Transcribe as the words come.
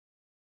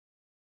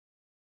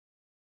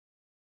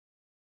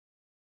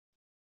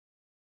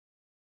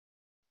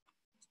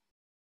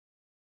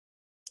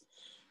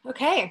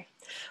Okay,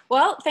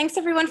 well, thanks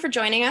everyone for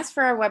joining us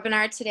for our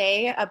webinar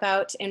today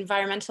about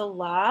environmental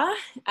law.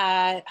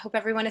 Hope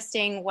everyone is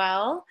staying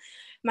well.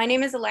 My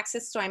name is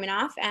Alexis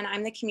Stoimanoff, and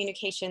I'm the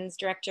Communications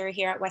Director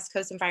here at West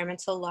Coast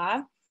Environmental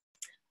Law.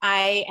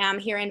 I am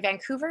here in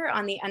Vancouver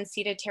on the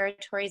unceded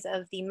territories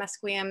of the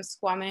Musqueam,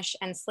 Squamish,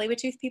 and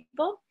Tsleil-Waututh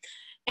people.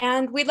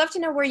 And we'd love to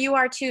know where you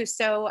are too,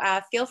 so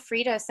feel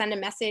free to send a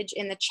message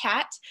in the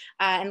chat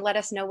and let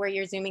us know where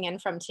you're zooming in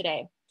from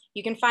today.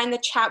 You can find the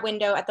chat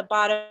window at the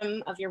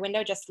bottom of your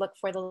window. Just look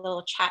for the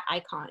little chat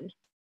icon.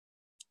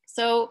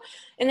 So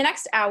in the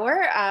next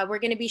hour, we're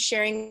going to be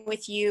sharing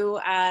with you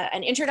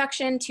an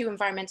introduction to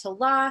environmental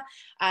law.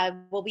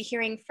 We'll be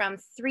hearing from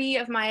three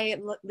of my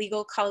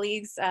legal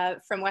colleagues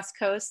from West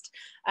Coast.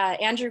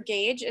 Andrew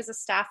Gage is a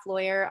staff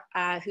lawyer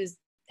who's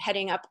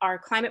heading up our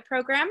climate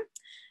program.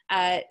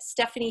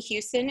 Stephanie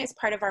Houston is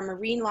part of our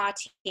marine law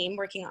team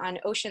working on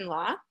ocean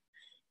law.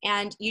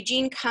 And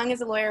Eugene Kung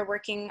is a lawyer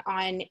working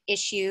on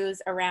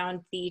issues around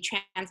the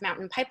Trans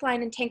Mountain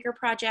Pipeline and Tanker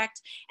Project.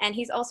 And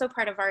he's also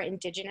part of our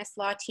Indigenous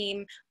law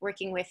team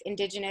working with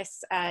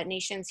Indigenous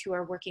nations who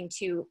are working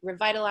to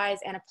revitalize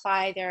and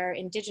apply their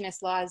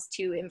Indigenous laws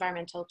to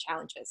environmental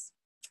challenges.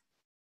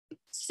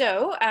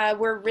 So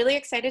we're really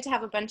excited to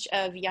have a bunch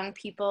of young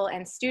people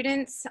and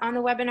students on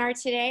the webinar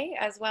today,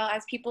 as well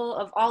as people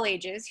of all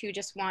ages who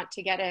just want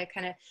to get a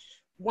kind of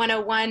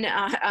 101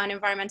 on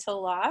environmental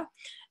law.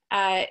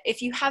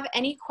 If you have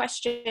any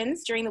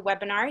questions during the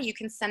webinar, you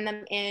can send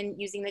them in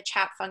using the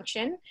chat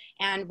function,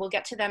 and we'll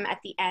get to them at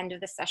the end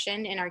of the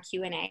session in our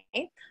Q&A.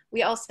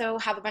 We also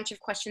have a bunch of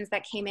questions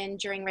that came in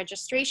during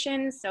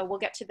registration, so we'll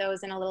get to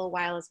those in a little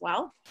while as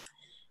well.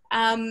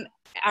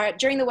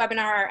 During the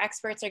webinar, our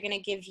experts are going to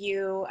give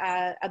you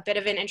a bit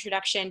of an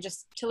introduction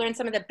just to learn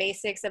some of the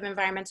basics of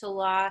environmental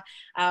law,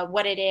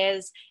 what it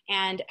is,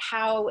 and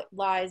how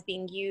law is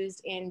being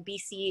used in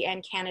BC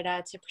and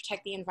Canada to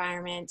protect the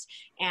environment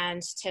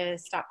and to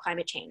stop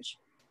climate change.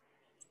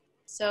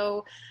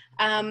 So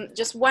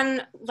just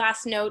one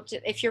last note,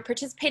 if you're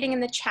participating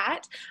in the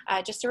chat,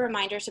 just a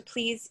reminder to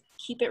please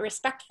keep it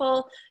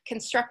respectful,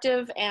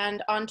 constructive,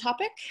 and on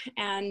topic.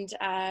 And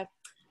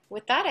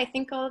with that, I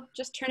think I'll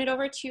just turn it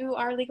over to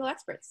our legal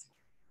experts.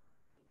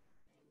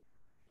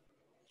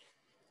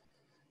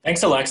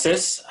 Thanks,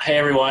 Alexis. Hey,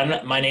 everyone.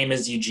 My name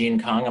is Eugene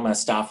Kung. I'm a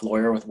staff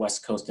lawyer with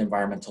West Coast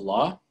Environmental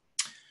Law.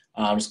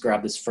 I'll just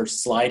grab this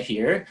first slide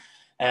here.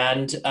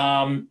 And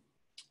I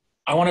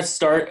want to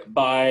start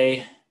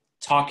by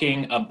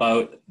talking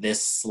about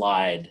this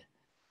slide.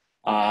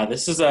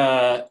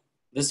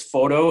 This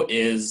photo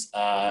is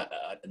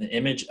an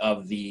image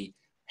of the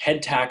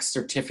head tax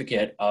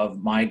certificate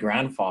of my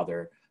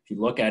grandfather. If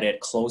you look at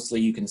it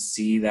closely, you can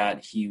see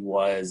that he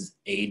was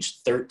age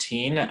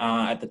 13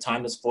 at the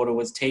time this photo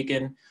was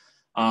taken.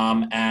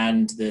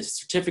 And the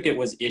certificate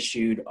was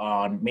issued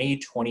on May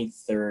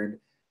 23rd,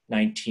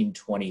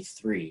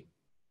 1923.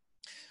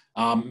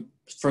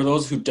 For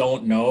those who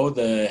don't know,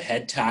 the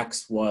head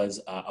tax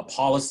was a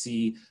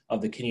policy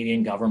of the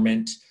Canadian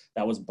government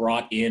that was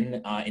brought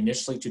in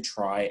initially to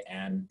try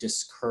and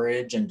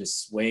discourage and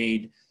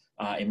dissuade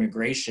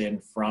immigration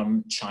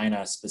from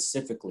China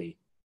specifically.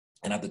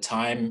 And at the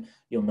time,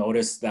 you'll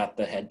notice that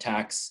the head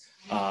tax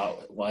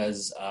amount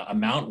was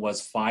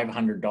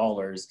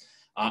 $500.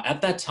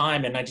 At that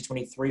time in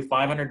 1923,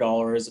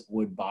 $500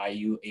 would buy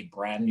you a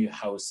brand new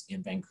house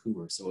in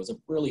Vancouver. So it was a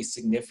really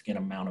significant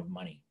amount of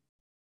money.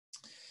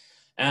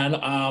 And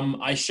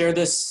I share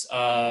this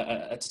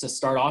to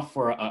start off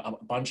for a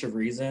bunch of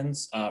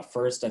reasons.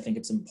 First, I think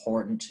it's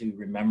important to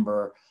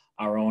remember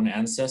our own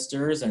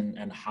ancestors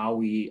and how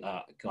we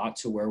got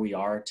to where we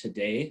are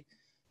today.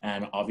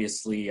 And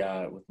obviously,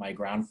 with my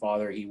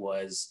grandfather, he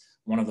was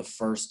one of the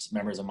first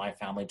members of my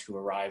family to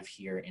arrive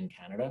here in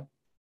Canada.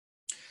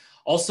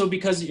 Also,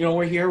 because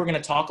we're here, we're going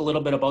to talk a little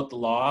bit about the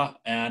law,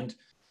 and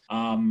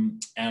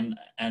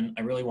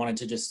I really wanted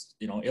to just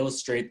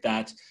illustrate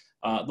that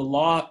the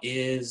law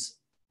is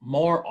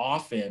more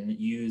often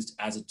used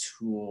as a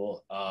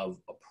tool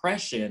of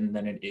oppression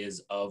than it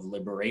is of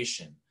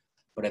liberation.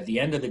 But at the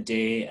end of the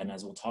day, and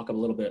as we'll talk a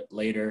little bit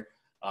later,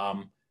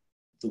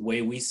 the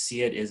way we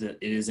see it is it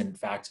is in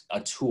fact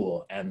a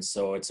tool. And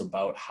so it's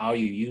about how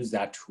you use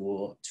that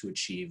tool to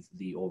achieve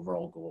the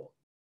overall goal.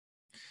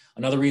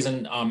 Another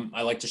reason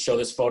I like to show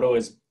this photo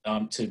is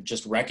to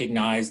just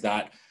recognize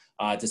that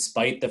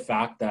despite the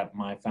fact that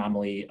my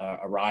family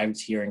arrived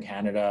here in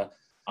Canada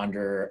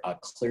under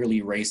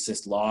clearly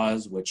racist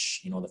laws,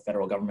 which the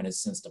federal government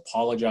has since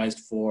apologized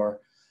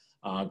for,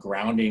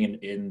 grounding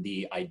in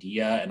the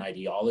idea and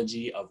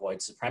ideology of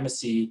white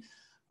supremacy,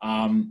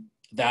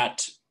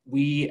 that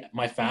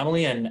my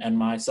family and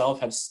myself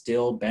have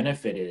still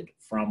benefited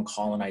from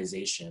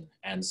colonization.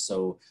 And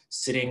so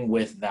sitting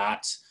with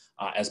that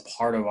as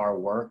part of our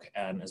work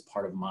and as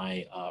part of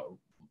my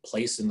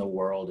place in the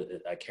world,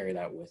 I carry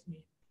that with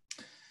me.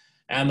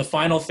 And the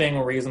final thing,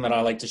 or reason that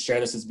I like to share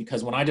this is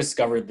because when I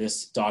discovered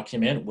this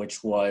document,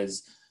 which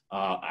was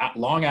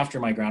long after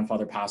my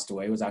grandfather passed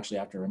away, it was actually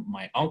after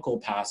my uncle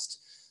passed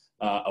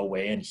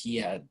away, and he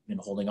had been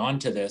holding on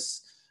to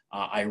this.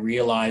 I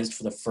realized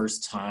for the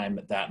first time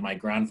that my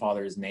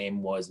grandfather's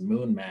name was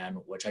Moon Man,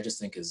 which I just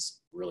think is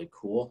really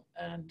cool.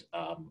 And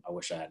I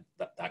wish I had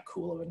that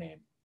cool of a name.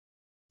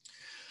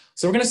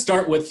 So we're going to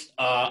start with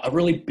a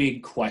really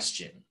big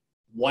question.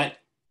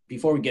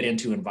 Before we get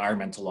into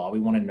environmental law, we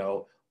want to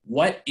know,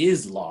 what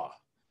is law?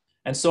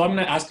 And so I'm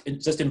going to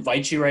just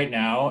invite you right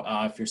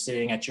now, if you're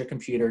sitting at your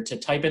computer, to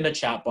type in the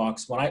chat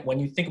box. When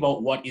you think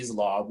about what is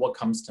law, what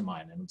comes to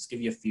mind? And let's give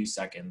you a few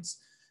seconds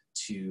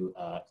to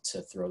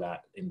throw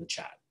that in the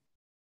chat.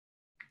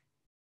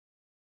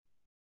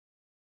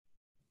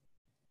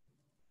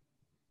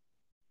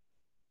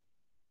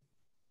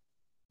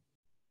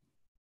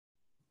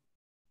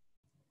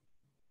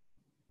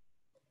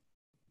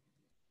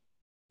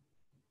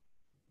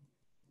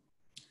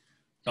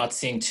 Not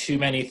seeing too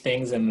many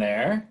things in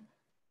there,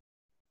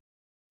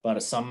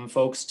 but some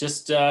folks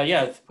just,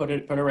 yeah, put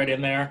it right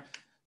in there.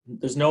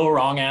 There's no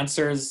wrong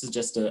answers. This is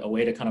just a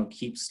way to kind of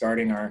keep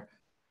starting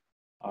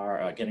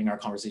getting our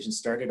conversation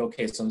started.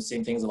 Okay, so I'm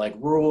seeing things like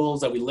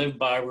rules that we live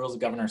by, rules that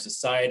govern our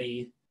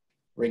society,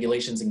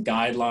 regulations and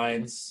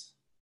guidelines.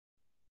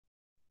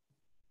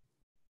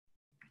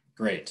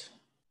 Great.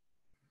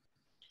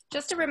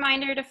 Just a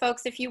reminder to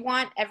folks, if you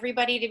want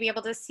everybody to be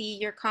able to see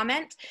your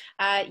comment,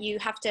 you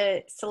have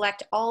to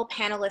select all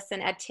panelists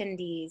and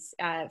attendees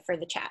for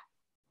the chat.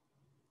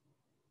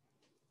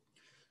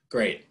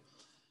 Great.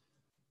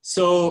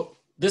 So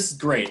this is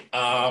great.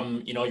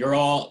 You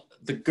know,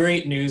 the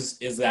great news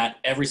is that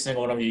every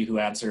single one of you who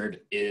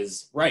answered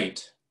is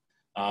right.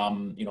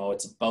 You know,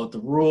 it's about the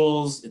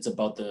rules, it's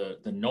about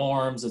the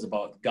norms, it's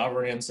about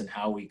governance and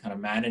how we kind of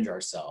manage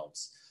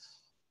ourselves.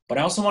 But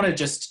I also want to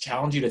just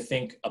challenge you to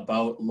think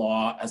about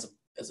law as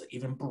an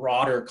even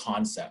broader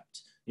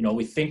concept. You know,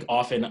 we think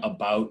often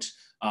about,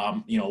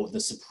 you know, the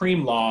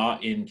supreme law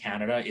in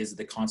Canada is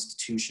the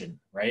Constitution,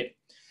 right?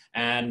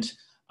 And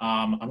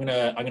I'm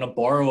gonna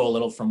borrow a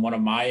little from one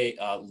of my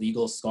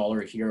legal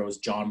scholar heroes,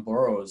 John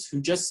Burroughs, who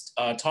just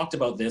talked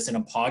about this in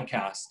a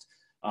podcast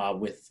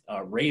with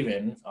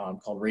Raven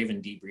called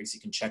Raven Debriefs. You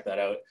can check that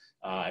out.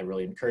 I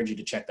really encourage you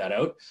to check that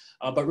out.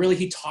 But really,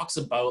 he talks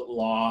about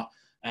law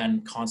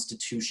and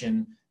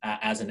Constitution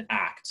as an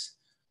act,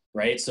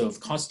 right? So if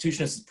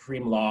Constitution is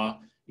supreme law,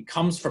 it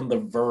comes from the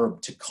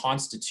verb to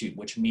constitute,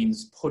 which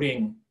means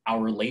putting our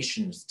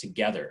relations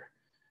together.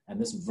 And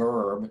this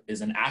verb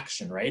is an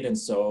action, right? And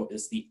so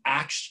it's the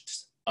act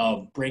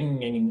of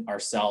bringing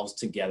ourselves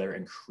together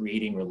and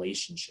creating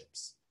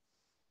relationships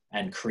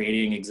and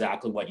creating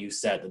exactly what you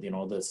said, that, you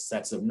know, the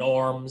sets of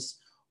norms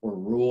or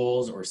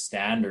rules or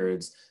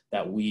standards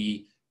that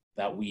we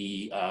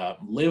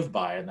live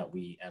by and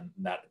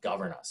that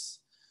govern us.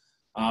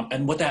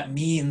 And what that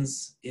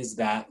means is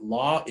that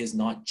law is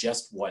not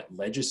just what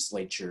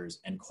legislatures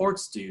and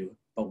courts do,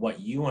 but what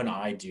you and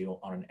I do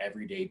on an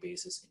everyday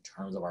basis in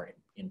terms of our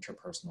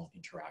interpersonal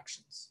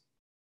interactions.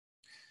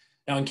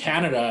 Now in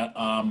Canada,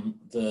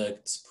 the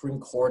Supreme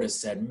Court has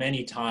said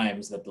many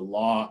times that the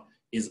law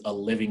is a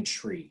living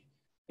tree.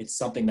 It's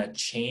something that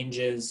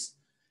changes,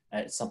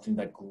 it's something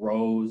that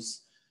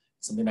grows,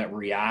 something that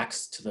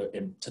reacts to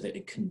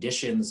the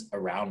conditions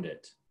around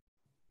it.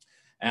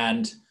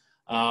 And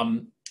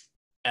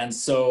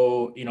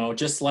so, you know,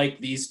 just like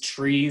these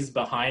trees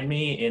behind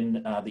me in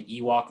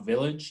the Ewok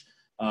village,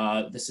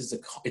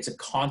 it's a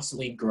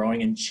constantly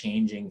growing and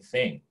changing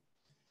thing.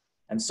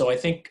 And so I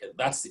think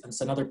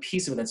that's another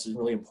piece of it that's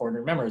really important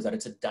to remember, is that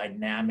it's a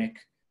dynamic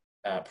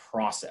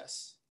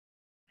process.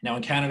 Now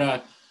in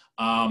Canada,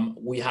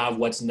 we have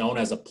what's known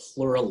as a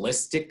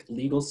pluralistic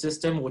legal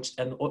system,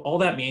 and all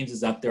that means is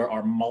that there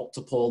are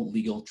multiple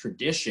legal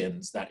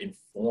traditions that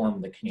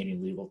inform the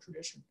Canadian legal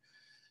tradition.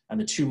 And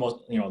the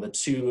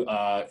two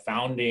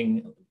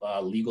founding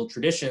legal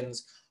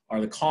traditions are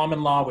the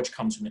common law, which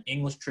comes from the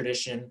English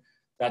tradition.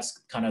 That's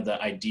kind of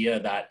the idea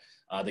that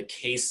the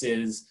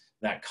cases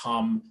that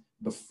come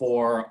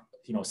before,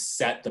 you know,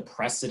 set the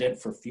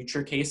precedent for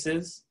future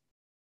cases.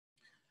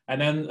 And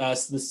then the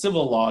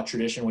civil law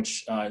tradition,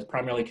 which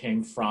primarily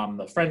came from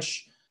the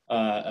French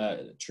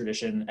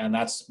tradition, and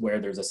that's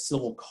where there's a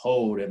civil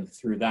code, and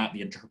through that,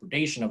 the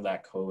interpretation of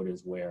that code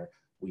is where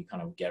we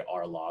kind of get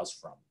our laws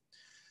from.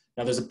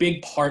 Now, there's a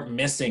big part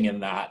missing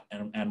in that,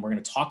 and we're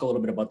going to talk a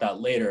little bit about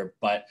that later,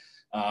 but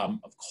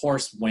of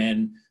course,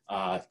 when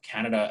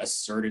Canada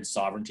asserted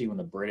sovereignty, when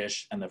the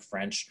British and the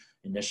French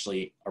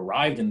initially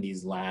arrived in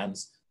these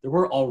lands, there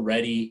were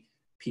already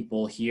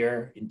people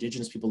here,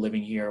 Indigenous people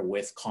living here,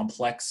 with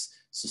complex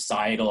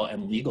societal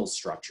and legal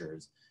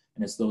structures.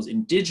 And it's those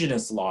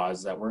Indigenous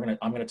laws that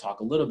I'm going to talk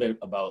a little bit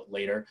about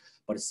later,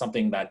 but it's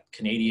something that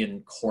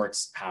Canadian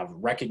courts have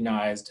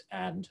recognized,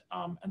 and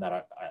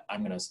that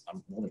I'm going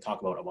to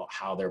talk about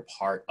how they're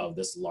part of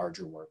this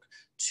larger work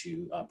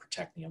to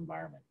protect the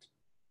environment.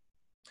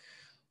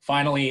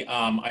 Finally,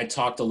 I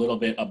talked a little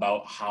bit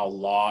about how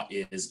law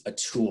is a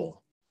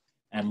tool,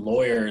 and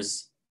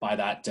lawyers, by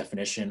that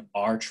definition,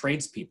 are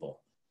tradespeople.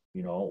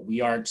 You know,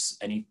 we aren't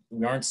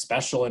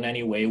special in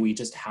any way. We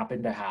just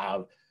happen to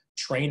have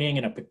training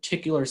in a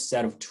particular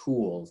set of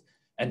tools.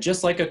 And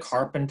just like a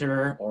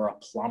carpenter or a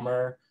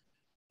plumber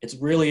it's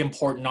really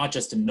important not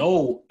just to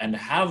know and to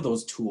have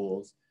those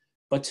tools,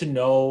 but to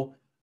know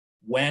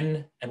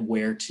when and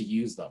where to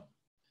use them.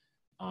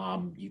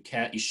 You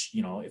can't,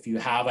 if you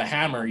have a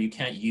hammer, you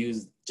can't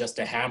use just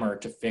a hammer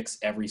to fix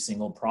every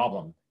single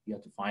problem. You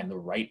have to find the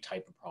right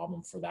type of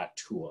problem for that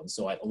tool. And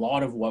so a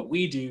lot of what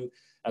we do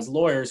as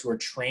lawyers who are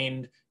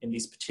trained in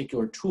these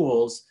particular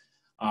tools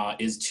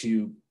is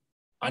to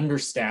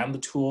understand the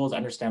tools,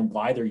 understand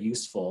why they're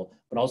useful,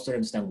 but also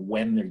understand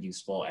when they're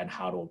useful and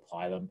how to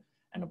apply them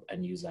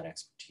and use that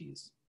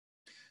expertise.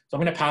 So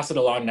I'm going to pass it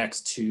along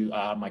next to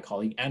my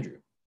colleague, Andrew.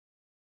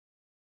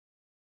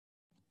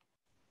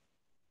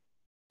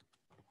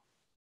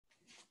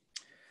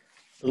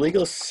 The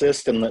legal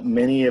system that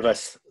many of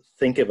us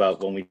think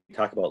about when we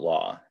talk about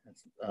law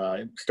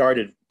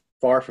started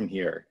far from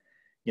here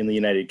in the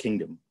United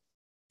Kingdom.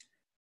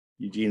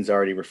 Eugene's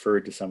already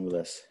referred to some of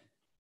this.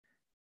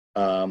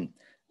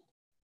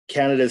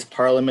 Canada's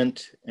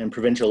Parliament and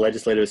provincial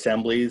legislative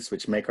assemblies,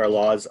 which make our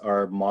laws,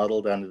 are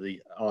modeled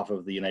off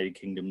of the United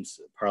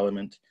Kingdom's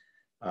Parliament.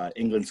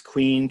 England's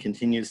Queen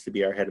continues to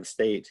be our head of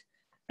state,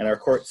 and our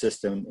court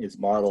system is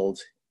modeled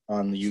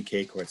on the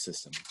UK court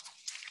system.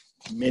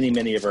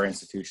 Many of our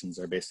institutions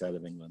are based out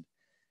of England.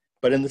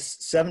 But in the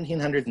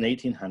 1700s and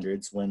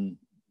 1800s, when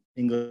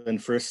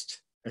England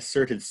first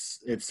asserted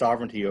its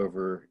sovereignty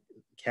over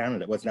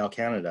Canada, what's now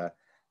Canada,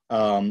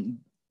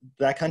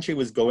 that country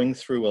was going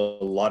through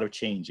a lot of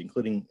change,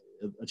 including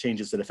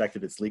changes that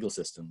affected its legal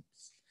systems.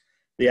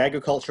 The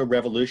agricultural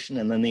revolution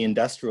and then the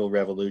industrial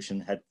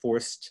revolution had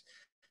forced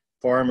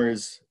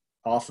farmers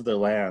off of their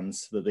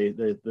lands that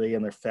they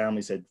and their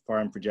families had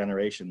farmed for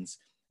generations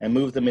and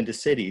moved them into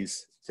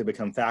cities to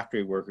become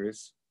factory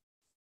workers,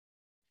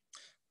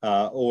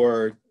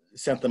 or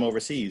sent them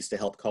overseas to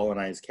help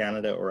colonize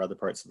Canada or other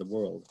parts of the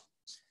world.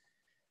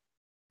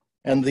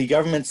 And the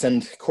governments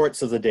and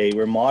courts of the day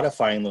were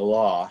modifying the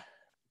law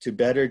to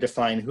better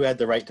define who had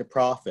the right to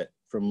profit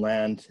from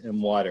land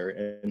and water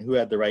and who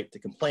had the right to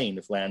complain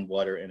if land,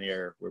 water, and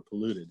air were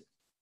polluted.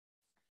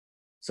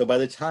 So by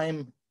the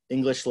time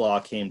English law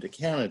came to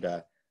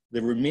Canada,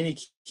 there were many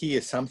key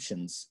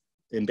assumptions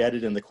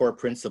embedded in the core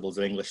principles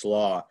of English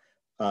law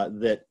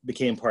that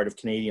became part of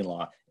Canadian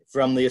law.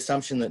 From the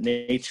assumption that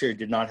nature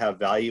did not have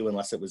value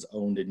unless it was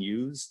owned and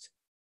used,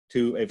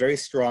 to a very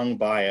strong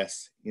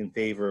bias in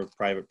favor of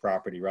private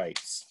property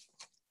rights.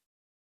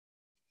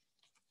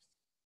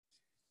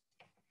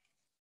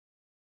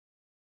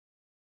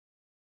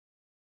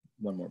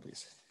 One more,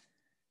 please.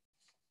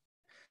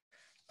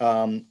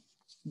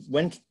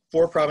 When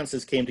 4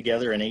 provinces came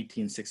together in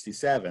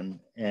 1867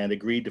 and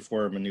agreed to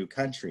form a new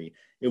country,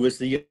 it was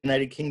the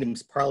United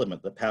Kingdom's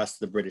Parliament that passed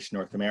the British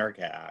North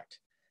America Act.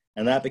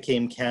 And that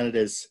became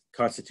Canada's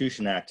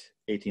Constitution Act,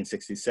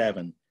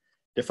 1867,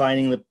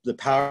 defining the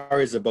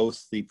powers of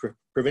both the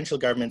provincial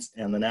governments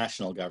and the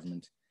national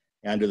government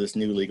under this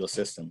new legal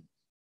system.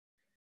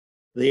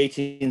 The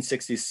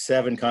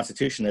 1867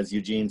 Constitution, as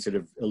Eugene sort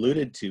of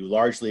alluded to,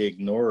 largely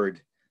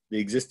ignored the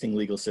existing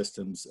legal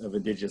systems of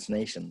Indigenous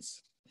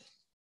nations.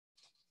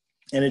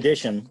 In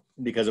addition,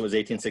 because it was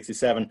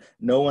 1867,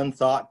 no one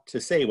thought to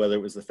say whether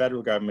it was the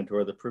federal government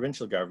or the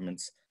provincial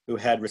governments who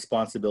had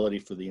responsibility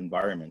for the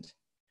environment.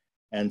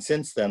 And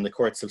since then, the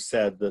courts have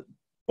said that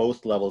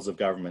both those levels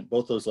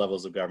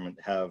of government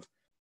have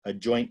a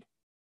joint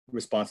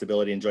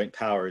responsibility and joint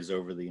powers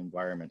over the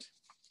environment.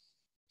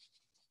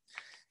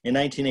 In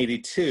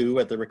 1982,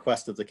 at the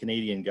request of the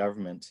Canadian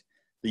government,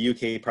 the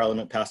UK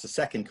Parliament passed a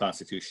second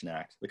Constitution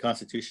Act, the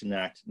Constitution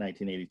Act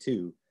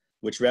 1982,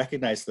 which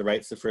recognized the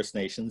rights of First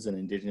Nations and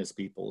Indigenous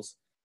peoples,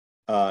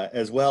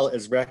 as well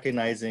as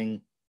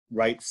recognizing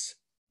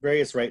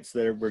various rights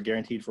that were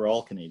guaranteed for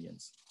all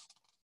Canadians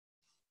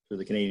through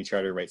the Canadian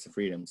Charter of Rights and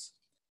Freedoms.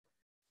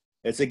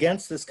 It's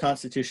against this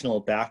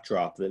constitutional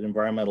backdrop that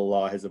environmental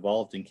law has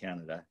evolved in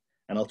Canada.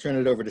 And I'll turn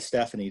it over to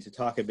Stephanie to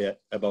talk a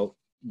bit about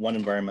one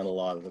environmental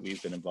law that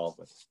we've been involved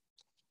with.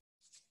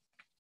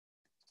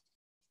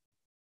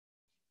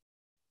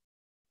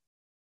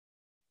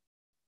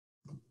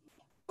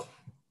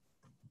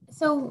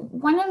 So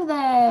one of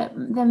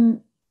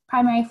the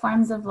primary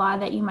forms of law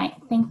that you might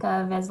think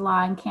of as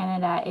law in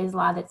Canada is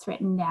law that's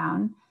written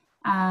down.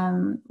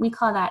 We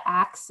call that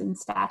acts and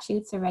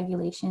statutes or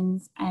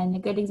regulations, and a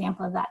good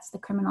example of that's the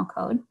criminal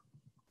code.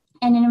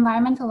 And in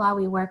environmental law,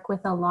 we work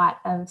with a lot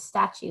of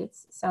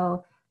statutes.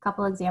 So a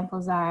couple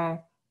examples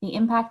are the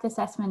Impact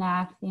Assessment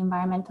Act, the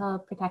Environmental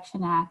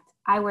Protection Act.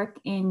 I work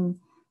in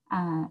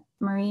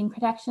marine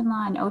protection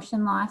law and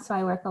ocean law, so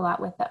I work a lot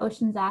with the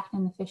Oceans Act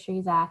and the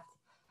Fisheries Act.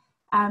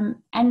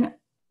 And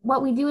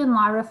what we do in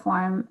law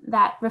reform,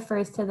 that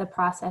refers to the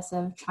process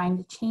of trying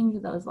to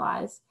change those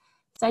laws.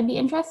 So I'd be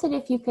interested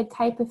if you could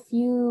type a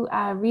few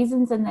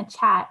reasons in the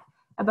chat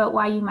about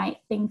why you might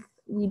think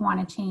we'd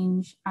want to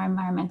change our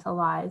environmental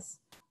laws.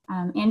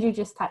 Andrew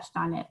just touched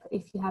on it, but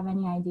if you have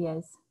any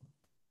ideas,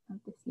 I'd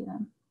love to see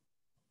them.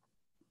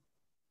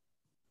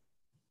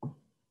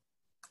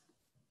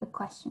 Good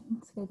question,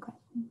 it's a good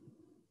question.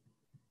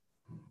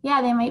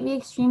 Yeah, they might be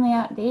extremely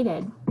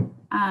outdated,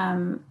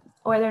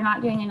 or they're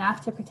not doing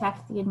enough to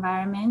protect the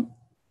environment.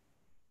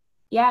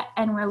 Yeah,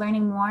 and we're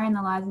learning more and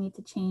the laws need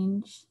to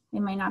change. They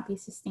might not be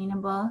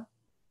sustainable.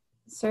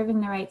 Serving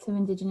the rights of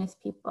Indigenous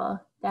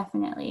people,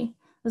 definitely.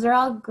 Those are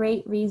all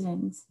great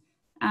reasons.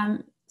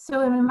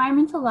 So in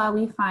environmental law,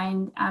 we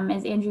find,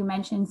 as Andrew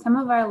mentioned, some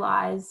of our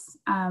laws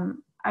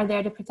are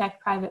there to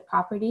protect private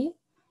property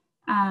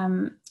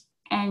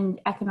and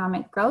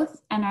economic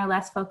growth, and are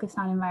less focused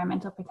on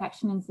environmental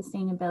protection and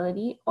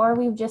sustainability, or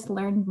we've just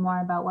learned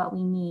more about what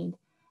we need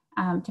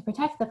to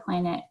protect the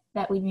planet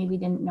that we maybe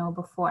didn't know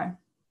before.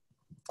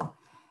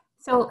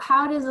 So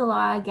how does a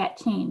law get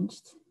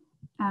changed?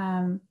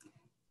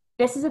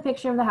 This is a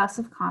picture of the House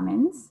of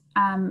Commons.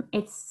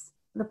 It's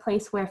the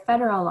place where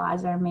federal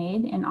laws are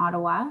made in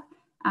Ottawa.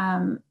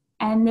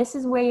 And this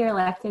is where your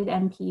elected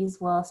MPs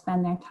will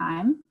spend their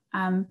time.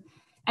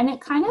 And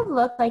it kind of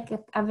looked like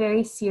a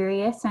very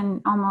serious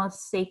and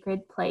almost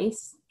sacred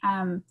place.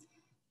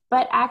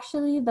 But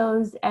actually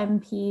those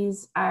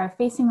MPs are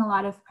facing a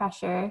lot of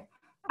pressure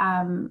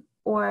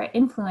or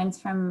influence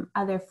from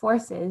other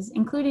forces,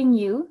 including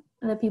you,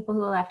 the people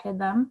who elected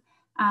them,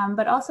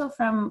 but also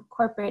from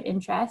corporate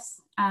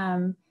interests.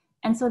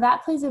 And so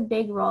that plays a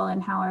big role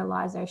in how our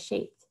laws are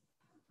shaped.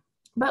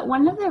 But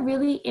one of the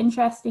really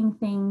interesting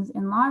things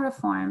in law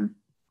reform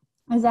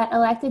is that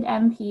elected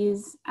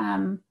MPs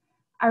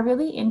are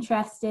really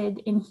interested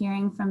in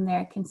hearing from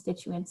their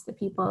constituents, the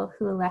people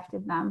who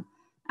elected them.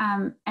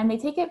 And they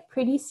take it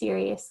pretty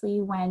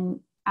seriously when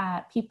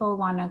people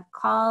want to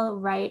call,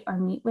 write, or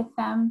meet with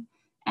them.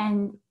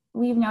 And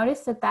we've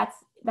noticed that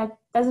that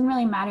doesn't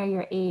really matter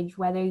your age,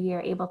 whether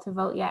you're able to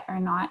vote yet or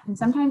not. And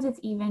sometimes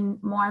it's even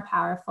more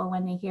powerful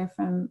when they hear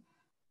from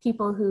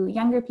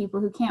younger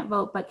people who can't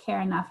vote but care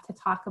enough to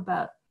talk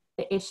about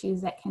the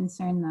issues that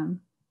concern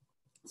them.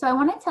 So I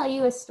want to tell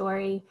you a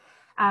story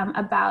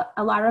about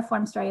a law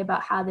reform story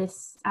about how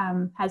this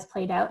has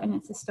played out. And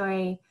it's a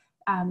story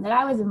that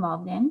I was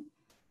involved in.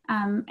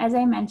 As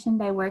I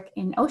mentioned, I work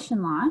in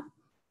ocean law.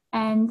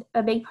 And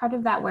a big part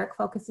of that work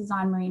focuses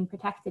on marine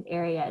protected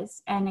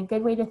areas. And a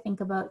good way to think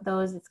about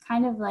those, it's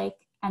kind of like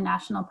a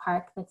national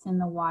park that's in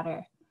the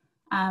water.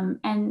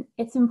 And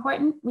it's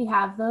important we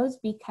have those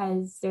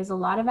because there's a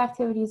lot of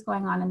activities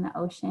going on in the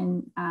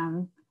ocean.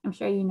 I'm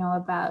sure you know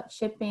about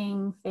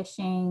shipping,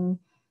 fishing,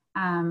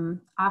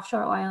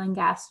 offshore oil and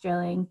gas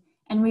drilling.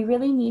 And we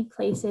really need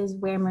places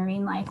where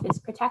marine life is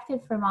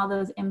protected from all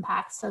those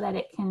impacts so that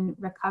it can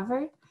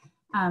recover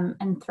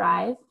and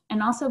thrive.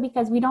 And also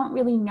because we don't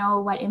really know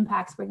what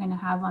impacts we're going to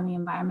have on the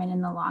environment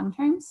in the long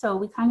term. So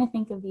we kind of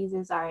think of these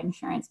as our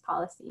insurance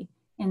policy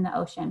in the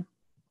ocean.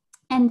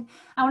 And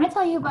I want to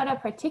tell you about a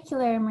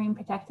particular marine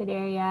protected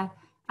area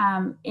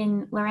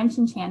in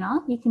Laurentian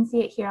Channel. You can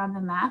see it here on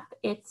the map.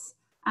 It's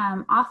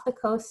off the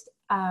coast.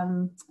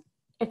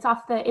 It's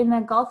in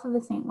the Gulf of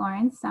the St.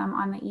 Lawrence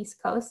on the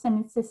east coast.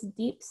 And it's this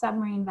deep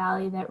submarine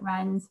valley that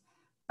runs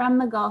from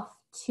the Gulf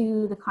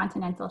to the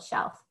continental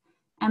shelf.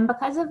 And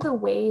because of the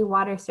way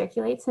water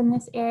circulates in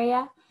this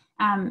area,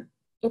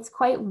 it's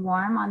quite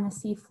warm on the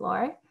sea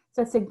floor.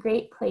 So it's a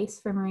great place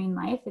for marine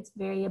life. It's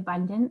very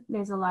abundant.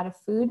 There's a lot of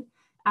food.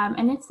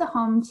 And it's the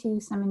home to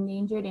some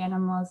endangered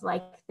animals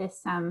like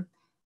this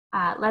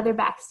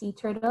leatherback sea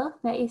turtle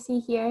that you see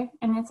here.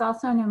 And it's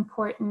also an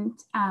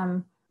important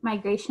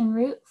migration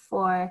route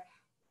for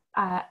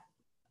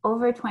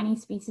over 20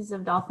 species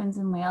of dolphins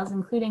and whales,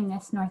 including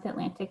this North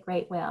Atlantic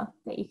right whale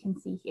that you can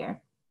see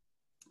here.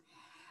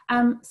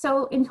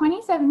 So in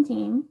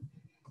 2017,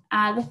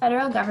 the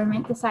federal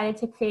government decided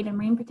to create a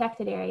marine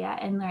protected area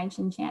in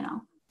Laurentian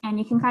Channel. And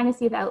you can kind of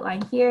see the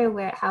outline here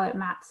how it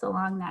maps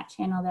along that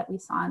channel that we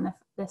saw on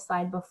the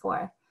slide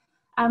before.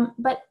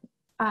 But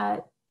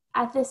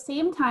at the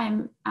same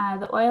time,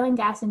 the oil and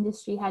gas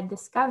industry had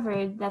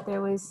discovered that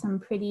there was some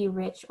pretty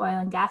rich oil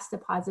and gas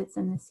deposits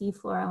in the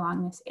seafloor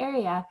along this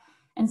area.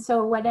 And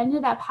so what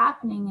ended up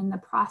happening in the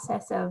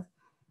process of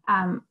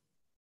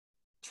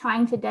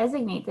trying to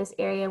designate this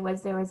area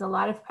was there was a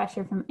lot of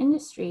pressure from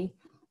industry.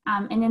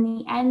 And in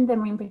the end, the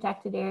marine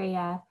protected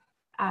area,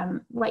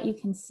 what you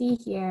can see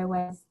here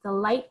was the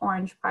light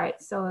orange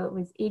part. So it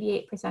was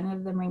 88%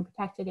 of the marine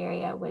protected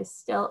area was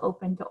still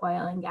open to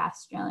oil and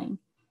gas drilling.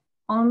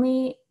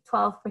 Only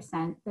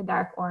 12%, the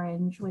dark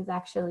orange, was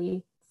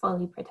actually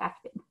fully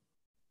protected.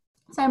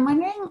 So I'm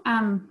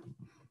wondering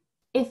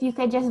if you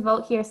could just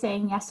vote here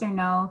saying yes or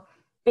no,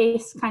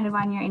 based kind of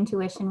on your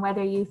intuition,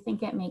 whether you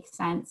think it makes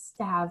sense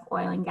to have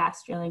oil and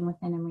gas drilling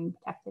within a marine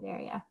protected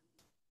area.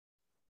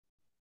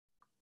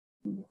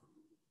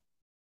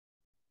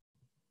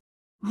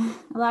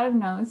 A lot of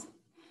no's.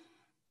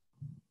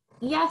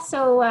 Yeah,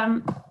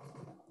 so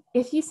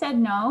if you said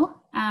no,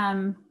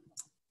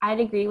 I'd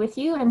agree with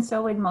you, and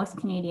so would most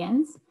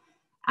Canadians.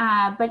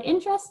 But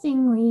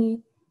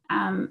interestingly,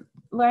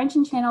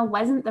 Laurentian Channel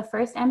wasn't the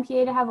first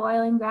MPA to have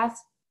oil and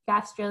gas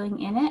drilling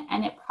in it,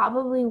 and it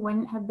probably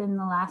wouldn't have been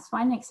the last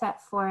one,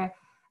 except for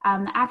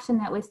the action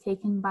that was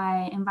taken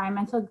by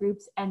environmental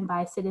groups and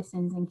by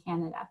citizens in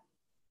Canada.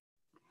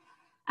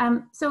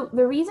 So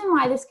the reason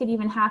why this could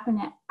even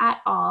happen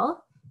at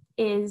all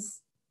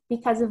is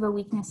because of a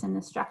weakness in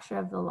the structure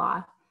of the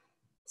law.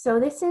 So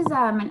this is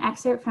an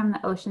excerpt from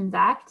the Oceans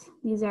Act.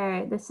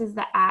 This is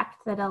the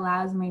act that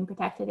allows marine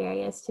protected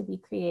areas to be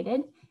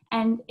created.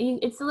 And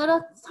it's a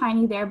little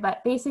tiny there,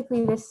 but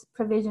basically this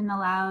provision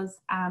allows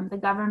the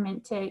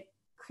government to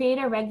create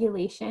a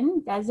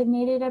regulation,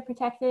 designated a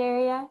protected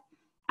area,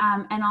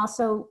 and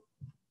also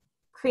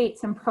create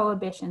some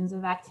prohibitions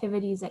of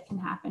activities that can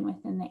happen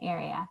within the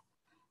area.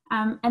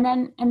 And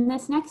then in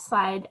this next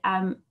slide,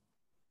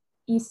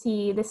 you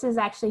see this is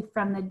actually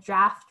from the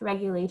draft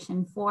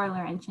regulation for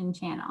Laurentian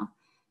Channel.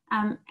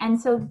 And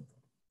so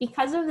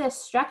because of this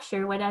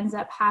structure, what ends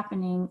up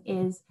happening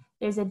is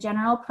there's a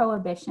general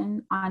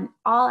prohibition on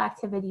all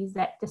activities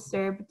that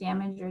disturb,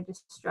 damage, or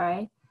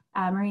destroy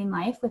marine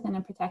life within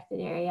a protected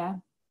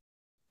area.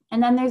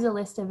 And then there's a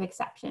list of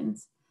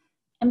exceptions.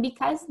 And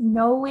because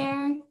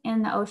nowhere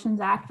in the Oceans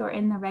Act or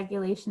in the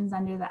regulations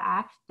under the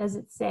Act does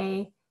it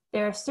say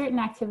there are certain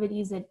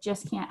activities that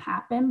just can't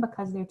happen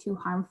because they're too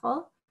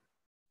harmful,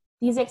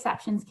 these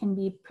exceptions can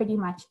be pretty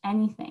much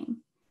anything.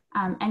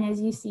 And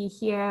as you see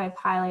here, I've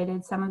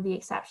highlighted some of the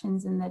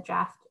exceptions in the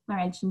draft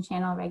Laurentian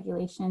Channel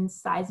regulations: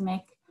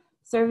 seismic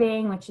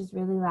surveying, which is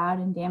really loud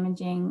and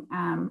damaging,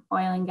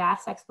 oil and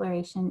gas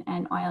exploration,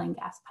 and oil and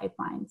gas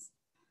pipelines.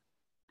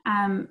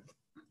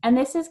 And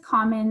this is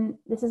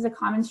a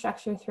common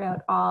structure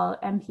throughout all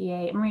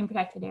MPA, Marine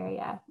Protected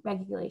Area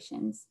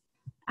regulations.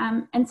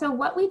 And so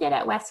what we did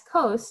at West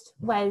Coast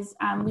was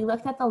we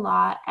looked at the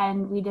law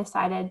and we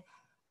decided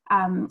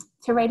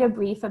to write a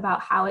brief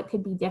about how it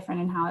could be different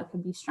and how it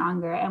could be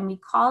stronger. And we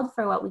called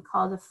for what we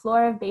called a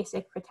floor of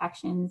basic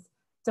protections.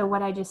 So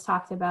what I just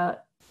talked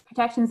about,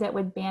 protections that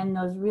would ban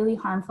those really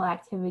harmful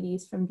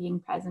activities from being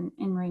present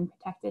in marine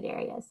protected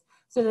areas.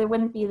 So there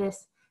wouldn't be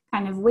this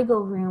kind of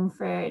wiggle room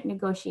for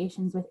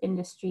negotiations with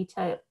industry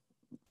to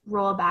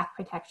roll back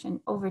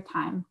protection over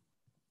time.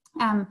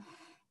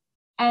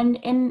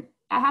 And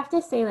I have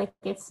to say, like,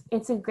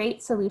 it's a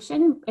great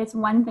solution. It's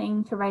one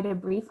thing to write a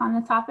brief on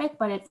the topic,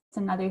 but it's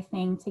another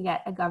thing to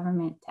get a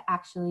government to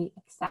actually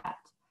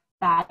accept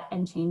that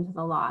and change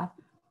the law.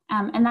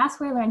 And that's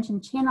where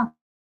Laurentian Channel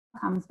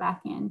comes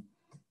back in.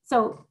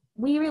 So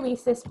we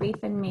released this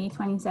brief in May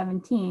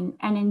 2017,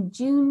 and in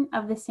June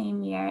of the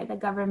same year, the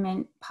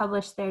government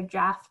published their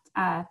draft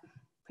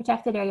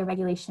protected area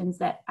regulations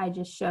that I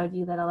just showed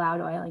you that allowed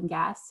oil and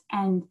gas.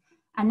 And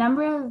a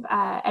number of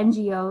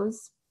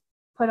NGOs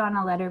put on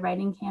a letter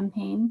writing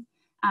campaign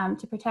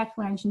to protect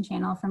Laurentian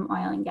Channel from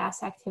oil and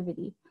gas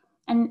activity.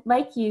 And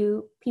like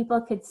you,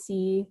 people could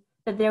see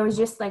that there was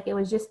just it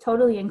was just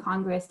totally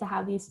incongruous to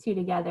have these two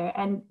together.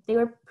 And they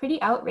were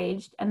pretty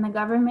outraged, and the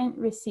government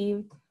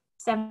received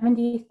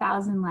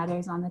 70,000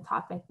 letters on the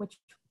topic, which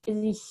is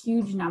a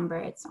huge number.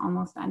 It's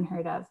almost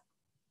unheard of.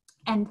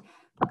 And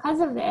because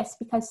of this,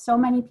 because so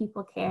many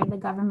people cared, the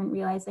government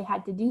realized they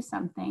had to do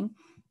something.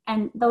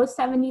 And those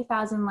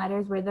 70,000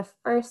 letters were the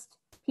first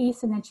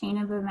piece in a chain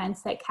of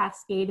events that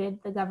cascaded.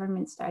 The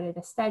government started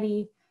a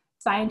study,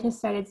 scientists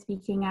started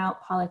speaking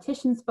out,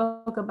 politicians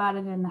spoke about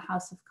it in the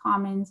House of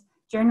Commons,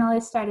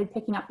 journalists started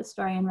picking up the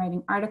story and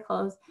writing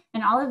articles,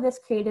 and all of this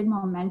created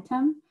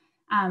momentum,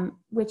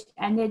 which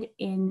ended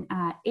in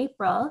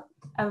April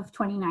of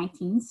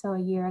 2019, so a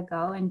year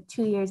ago, and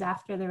 2 years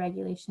after the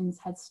regulations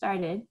had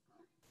started,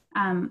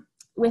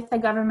 with the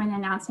government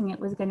announcing it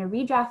was going to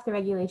redraft the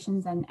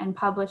regulations and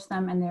publish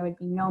them, and there would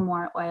be no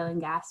more oil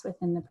and gas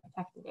within the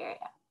protected area.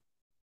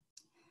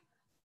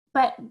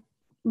 But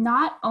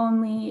not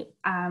only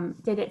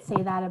did it say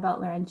that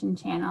about Laurentian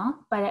Channel,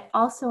 but it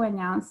also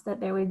announced that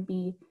there would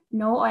be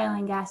no oil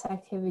and gas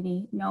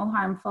activity, no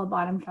harmful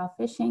bottom trawl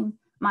fishing,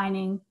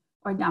 mining,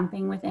 or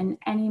dumping within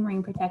any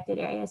marine protected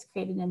areas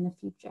created in the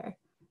future.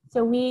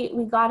 So we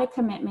got a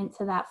commitment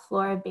to that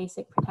floor of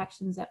basic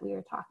protections that we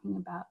were talking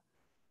about.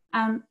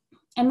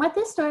 And what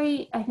this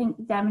story, I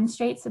think,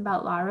 demonstrates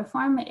about law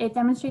reform, it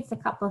demonstrates a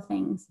couple of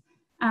things.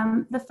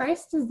 The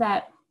first is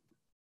that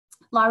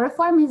law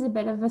reform is a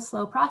bit of a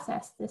slow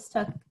process. This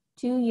took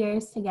 2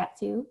 years to get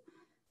to,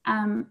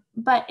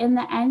 but in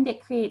the end,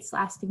 it creates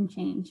lasting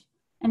change.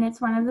 And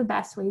it's one of the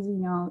best ways we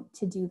know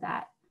to do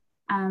that.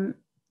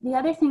 The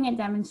other thing it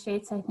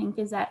demonstrates, I think,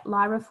 is that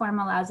law reform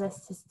allows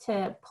us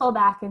to pull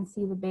back and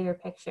see the bigger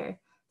picture.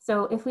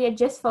 So if we had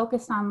just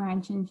focused on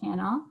Laurentian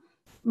Channel,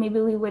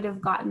 maybe we would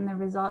have gotten the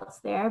results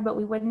there, but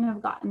we wouldn't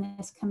have gotten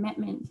this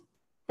commitment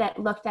that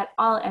looked at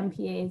all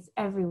MPAs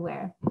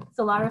everywhere.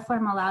 So law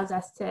reform allows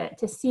us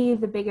to see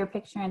the bigger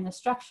picture and the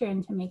structure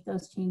and to make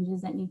those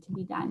changes that need to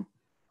be done.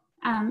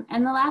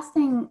 And the last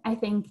thing I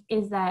think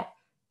is that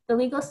the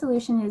legal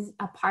solution is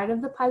a part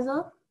of the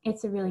puzzle.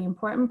 It's a really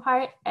important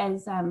part.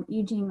 As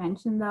Eugene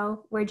mentioned,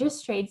 though, we're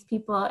just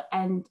tradespeople,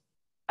 and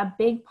a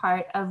big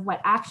part of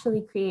what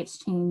actually creates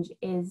change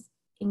is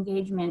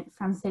engagement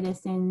from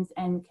citizens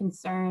and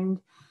concerned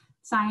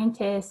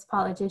scientists,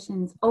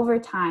 politicians over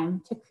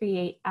time to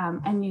create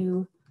a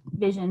new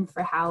vision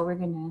for how we're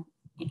going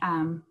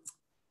to,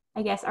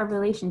 I guess, our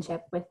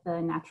relationship with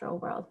the natural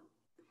world.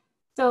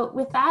 So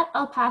with that,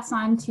 I'll pass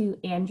on to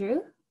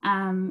Andrew.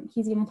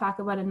 He's going to talk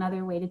about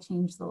another way to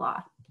change the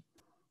law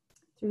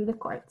through the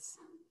courts.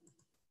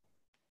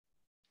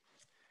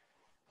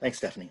 Thanks,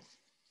 Stephanie.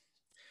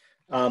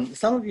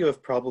 Some of you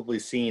have probably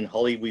seen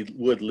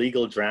Hollywood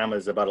legal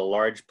dramas about a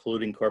large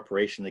polluting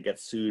corporation that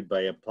gets sued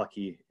by a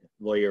plucky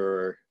lawyer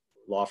or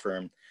law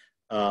firm.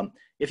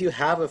 If you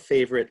have a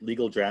favorite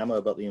legal drama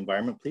about the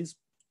environment, please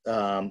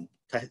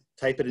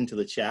type it into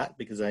the chat,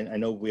 because I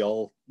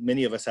know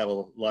many of us have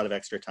a lot of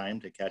extra time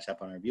to catch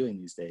up on our viewing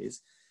these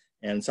days.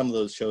 And some of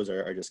those shows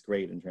are just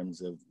great in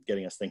terms of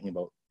getting us thinking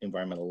about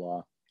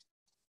environmental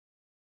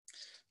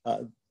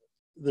law.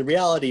 The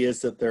reality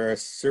is that there are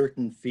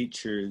certain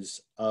features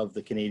of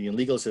the Canadian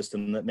legal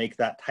system that make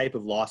that type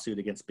of lawsuit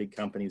against big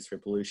companies for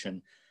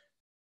pollution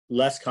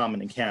less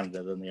common in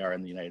Canada than they are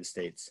in the United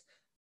States.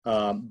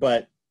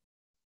 But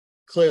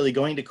clearly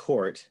going to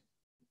court,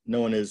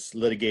 known as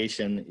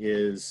litigation,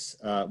 is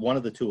one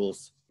of the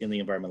tools in the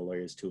environmental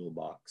lawyer's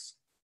toolbox.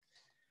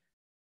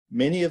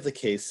 Many of the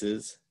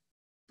cases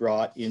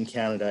brought in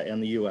Canada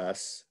and the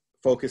US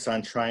focus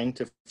on trying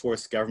to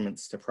force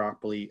governments to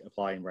properly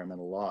apply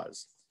environmental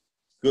laws.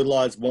 Good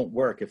laws won't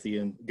work if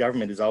the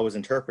government is always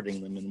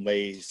interpreting them in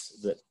ways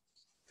that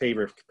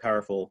favor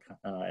powerful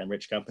and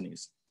rich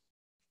companies.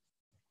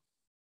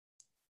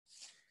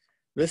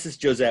 This is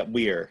Josette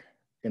Weir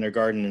in her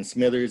garden in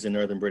Smithers in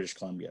northern British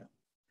Columbia.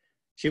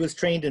 She was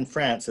trained in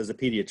France as a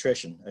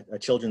pediatrician, a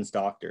children's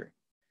doctor,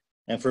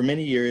 and for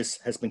many years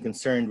has been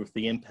concerned with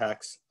the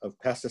impacts of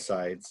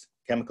pesticides,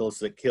 chemicals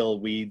that kill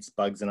weeds,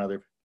 bugs, and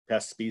other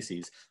pest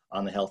species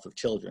on the health of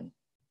children.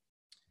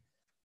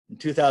 In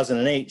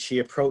 2008, she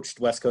approached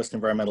West Coast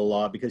Environmental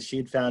Law because she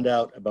had found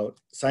out about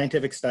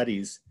scientific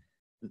studies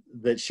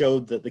that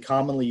showed that the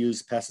commonly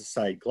used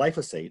pesticide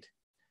glyphosate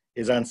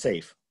is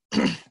unsafe,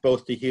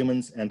 both to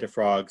humans and to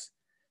frogs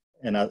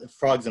and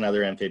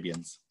other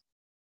amphibians.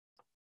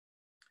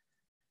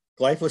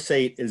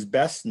 Glyphosate is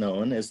best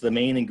known as the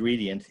main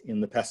ingredient in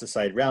the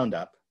pesticide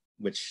Roundup,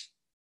 which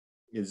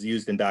is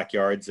used in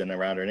backyards and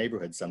around our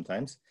neighborhoods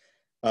sometimes,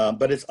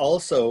 but it's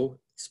also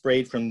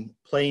sprayed from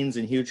planes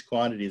in huge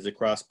quantities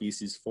across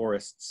BC's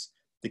forests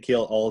to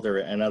kill alder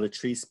and other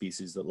tree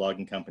species that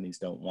logging companies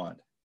don't want.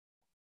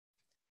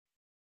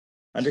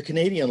 Under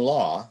Canadian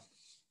law,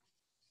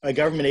 a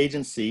government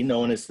agency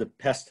known as the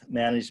Pest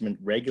Management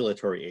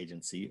Regulatory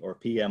Agency, or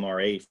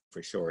PMRA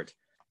for short,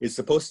 is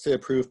supposed to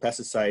approve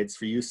pesticides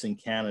for use in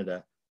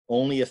Canada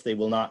only if they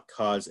will not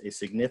cause a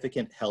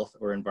significant health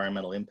or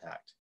environmental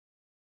impact.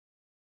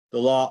 The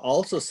law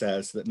also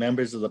says that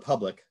members of the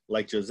public,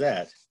 like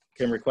Josette,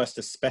 can request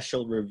a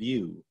special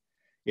review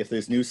if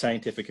there's new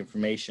scientific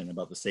information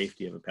about the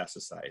safety of a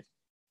pesticide.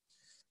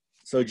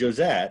 So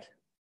Josette,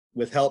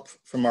 with help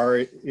from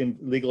our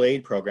legal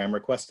aid program,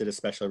 requested a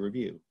special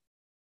review.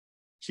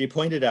 She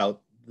pointed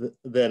out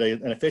that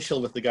an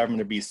official with the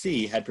government of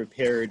BC had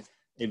prepared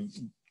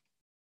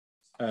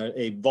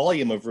a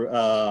volume of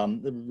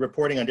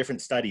reporting on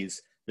different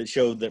studies that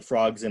showed that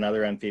frogs and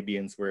other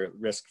amphibians were at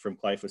risk from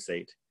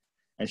glyphosate.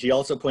 And she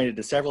also pointed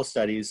to several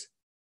studies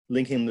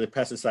linking the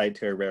pesticide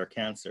to a rare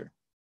cancer.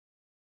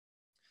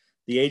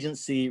 The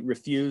agency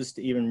refused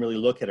to even really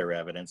look at her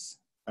evidence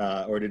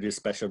or to do a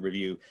special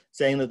review,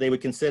 saying that they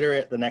would consider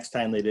it the next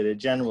time they did a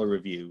general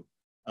review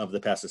of the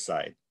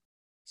pesticide,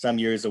 some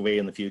years away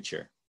in the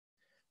future.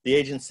 The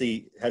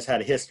agency has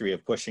had a history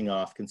of pushing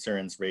off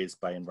concerns raised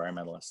by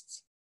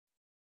environmentalists.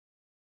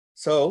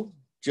 So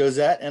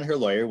Josette and her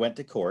lawyer went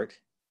to court,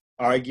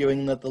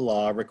 arguing that the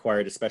law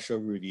required a special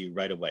review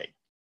right away.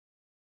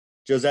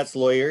 Josette's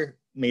lawyer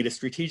made a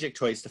strategic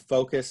choice to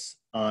focus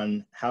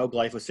on how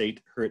glyphosate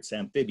hurts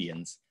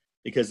amphibians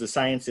because the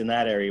science in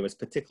that area was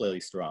particularly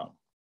strong.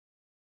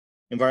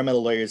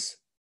 Environmental lawyers,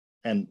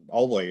 and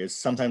all lawyers,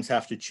 sometimes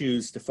have to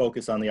choose to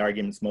focus on the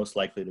arguments most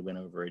likely to win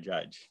over a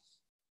judge.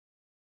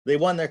 They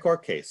won their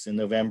court case in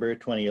November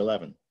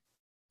 2011.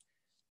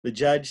 The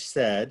judge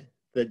said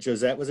that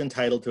Josette was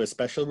entitled to a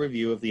special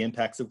review of the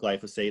impacts of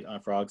glyphosate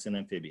on frogs and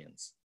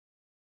amphibians.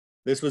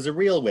 This was a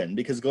real win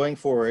because going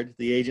forward,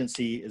 the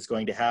agency is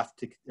going to have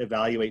to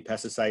evaluate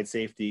pesticide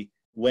safety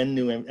when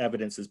new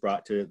evidence is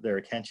brought to their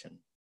attention.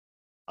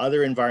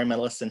 Other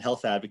environmentalists and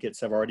health advocates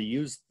have already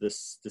used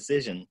this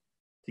decision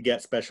to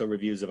get special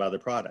reviews of other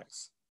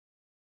products.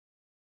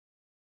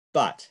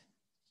 But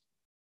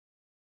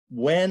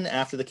when,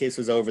 after the case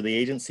was over, the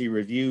agency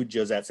reviewed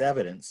Josette's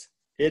evidence,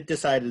 it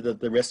decided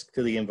that the risk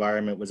to the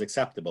environment was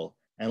acceptable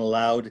and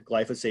allowed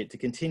glyphosate to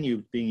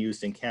continue being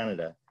used in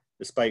Canada,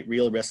 despite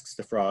real risks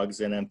to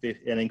frogs and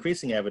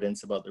increasing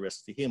evidence about the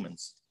risks to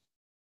humans.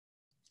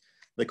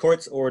 The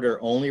court's order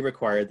only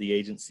required the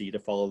agency to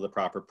follow the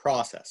proper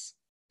process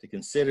to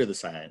consider the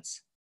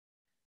science,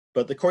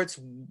 but the courts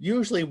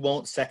usually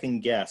won't second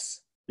guess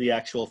the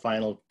actual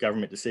final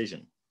government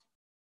decision,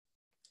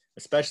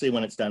 especially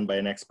when it's done by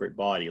an expert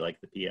body like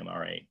the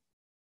PMRA.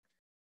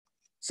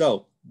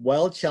 So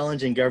while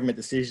challenging government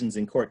decisions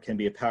in court can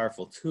be a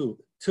powerful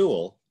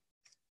tool,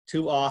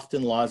 too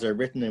often laws are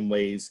written in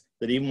ways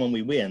that even when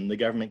we win, the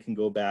government can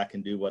go back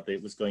and do what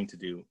it was going to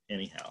do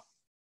anyhow.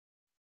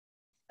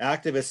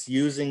 Activists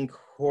using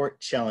court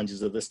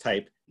challenges of this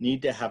type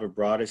need to have a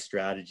broader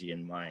strategy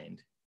in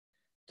mind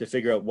to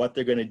figure out what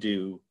they're going to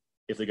do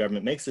if the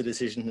government makes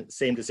the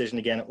same decision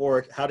again,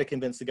 or how to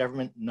convince the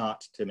government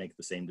not to make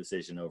the same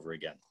decision over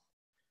again.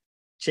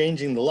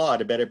 Changing the law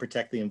to better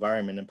protect the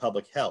environment and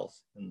public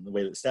health, and the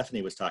way that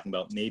Stephanie was talking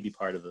about, may be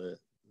part of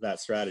that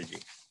strategy.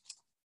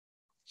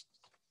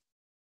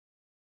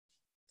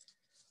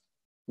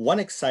 One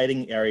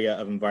exciting area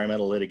of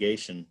environmental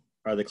litigation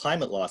are the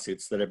climate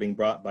lawsuits that are being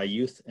brought by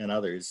youth and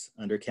others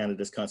under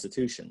Canada's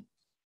Constitution,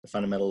 the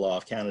fundamental law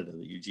of Canada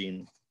that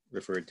Eugene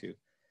referred to.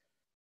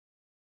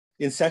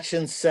 In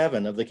Section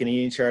 7 of the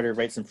Canadian Charter of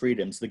Rights and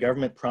Freedoms, the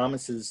government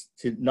promises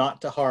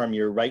not to harm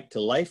your right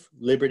to life,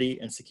 liberty,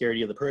 and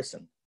security of the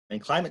person.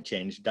 And climate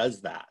change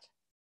does that.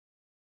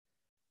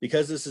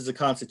 Because this is a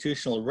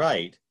constitutional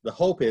right, the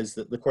hope is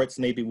that the courts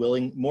may be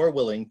more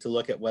willing to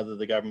look at whether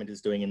the government is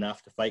doing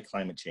enough to fight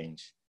climate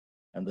change,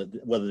 and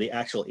whether the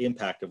actual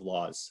impact of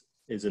laws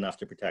is enough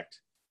to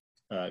protect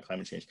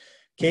climate change.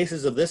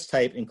 Cases of this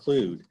type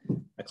include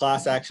a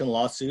class action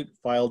lawsuit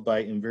filed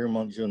by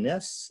Enviro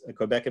Jeunesse, a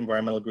Quebec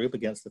environmental group,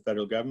 against the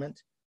federal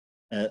government,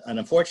 an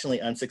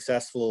unfortunately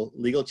unsuccessful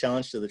legal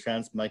challenge to the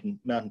Trans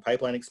Mountain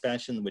Pipeline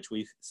expansion, which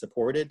we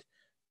supported,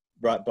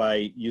 brought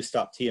by You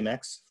Stop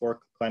TMX for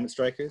climate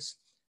strikers.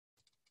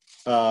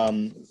 La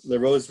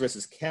Rose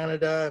versus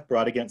Canada,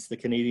 brought against the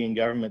Canadian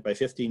government by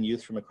 15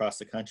 youth from across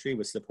the country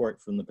with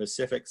support from the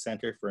Pacific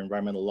Centre for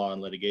Environmental Law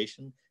and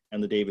Litigation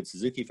and the David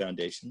Suzuki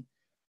Foundation.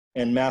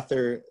 And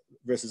Mather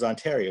versus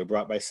Ontario,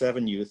 brought by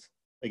 7 youth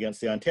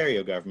against the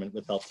Ontario government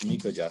with help from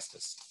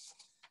EcoJustice,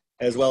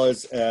 as well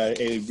as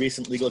a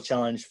recent legal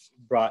challenge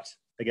brought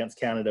against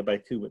Canada by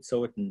 2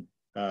 Wet'suwet'en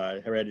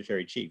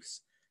hereditary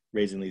chiefs,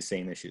 raising these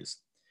same issues.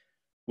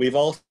 We've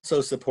also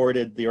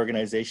supported the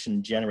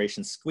organization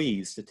Generation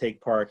Squeeze to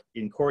take part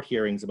in court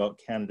hearings about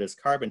Canada's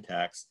carbon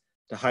tax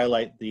to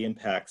highlight the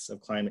impacts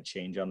of climate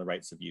change on the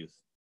rights of youth.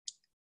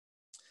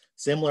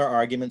 Similar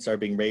arguments are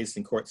being raised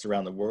in courts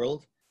around the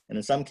world, and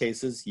in some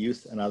cases,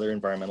 youth and other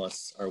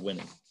environmentalists are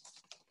winning.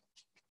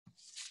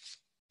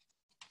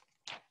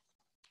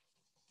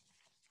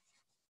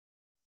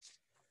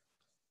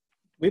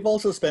 We've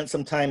also spent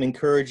some time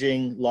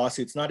encouraging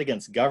lawsuits not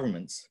against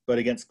governments, but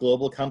against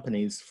global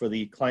companies for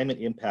the climate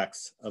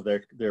impacts of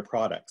their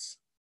products.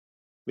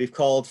 We've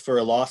called for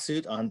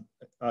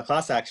a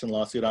class action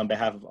lawsuit on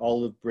behalf of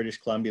all of British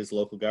Columbia's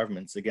local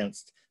governments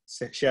against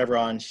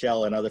Chevron,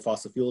 Shell, and other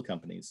fossil fuel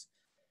companies.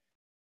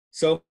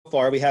 So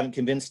far, we haven't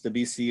convinced the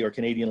BC or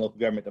Canadian local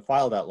government to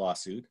file that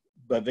lawsuit,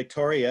 but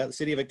the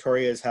city of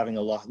Victoria is having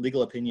a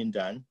legal opinion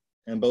done,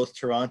 and both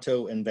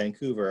Toronto and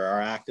Vancouver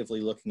are actively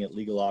looking at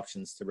legal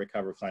options to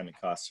recover climate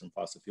costs from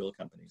fossil fuel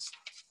companies.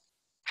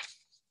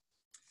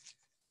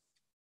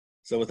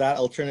 So with that,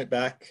 I'll turn it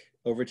back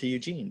over to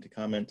Eugene to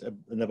comment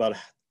about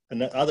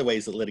other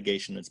ways that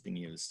litigation is being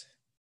used.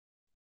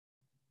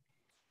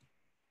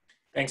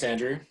 Thanks,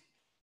 Andrew.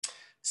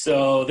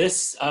 So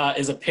this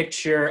is a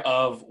picture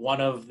of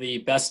one of the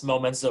best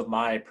moments of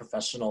my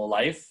professional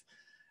life.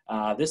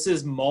 This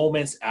is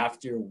moments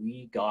after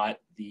we got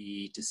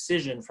the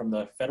decision from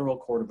the Federal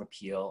Court of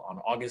Appeal on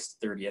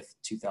August 30th,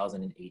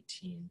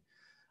 2018,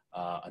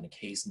 on a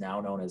case now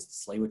known as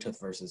Tsleil-Waututh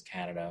versus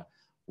Canada,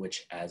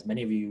 which, as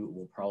many of you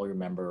will probably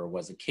remember,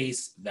 was a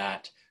case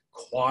that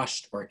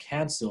quashed or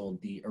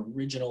canceled the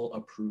original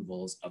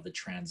approvals of the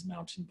Trans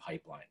Mountain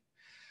Pipeline.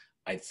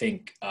 I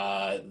think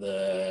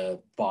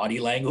the body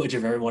language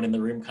of everyone in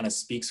the room kind of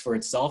speaks for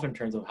itself in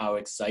terms of how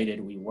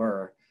excited we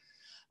were.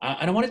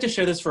 And I wanted to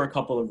share this for a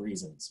couple of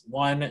reasons.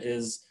 One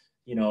is,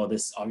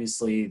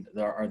 obviously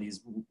there are these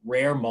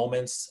rare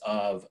moments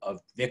of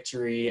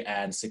victory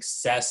and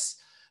success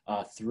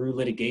through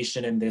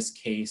litigation in this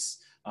case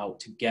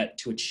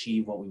to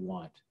achieve what we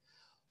want.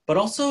 But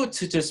also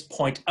to just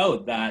point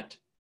out that,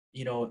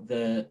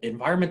 the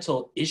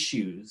environmental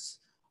issues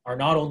are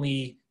not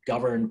only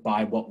governed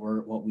by what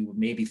we would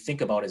maybe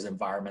think about as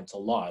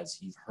environmental laws.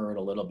 You've heard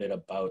a little bit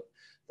about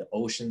the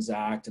Oceans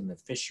Act and the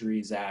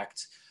Fisheries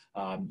Act.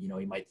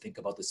 You might think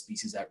about the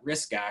Species at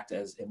Risk Act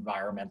as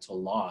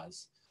environmental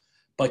laws.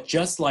 But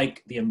just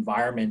like the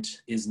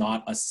environment is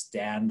not a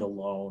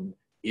standalone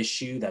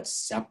issue that's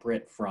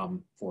separate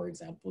from, for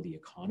example, the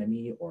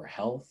economy or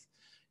health,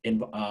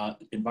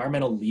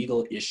 environmental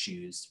legal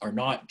issues are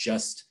not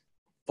just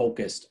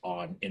focused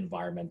on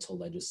environmental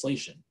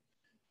legislation.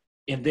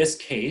 In this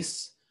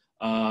case,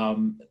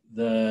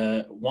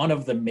 one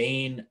of the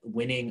main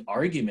winning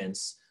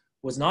arguments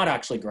was not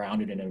actually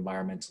grounded in an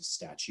environmental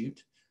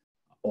statute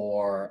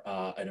or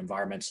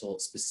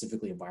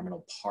specifically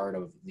environmental part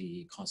of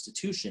the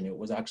Constitution. It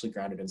was actually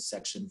grounded in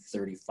Section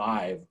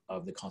 35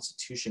 of the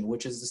Constitution,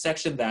 which is the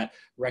section that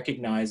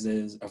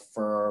recognizes,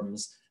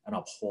 affirms, and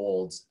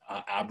upholds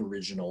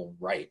Aboriginal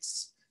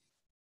rights.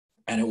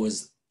 And it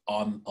was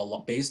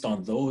based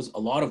on a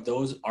lot of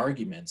those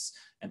arguments,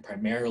 and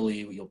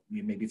primarily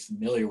you may be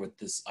familiar with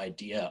this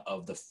idea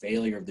of the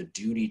failure of the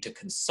duty to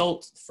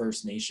consult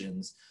First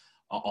Nations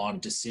on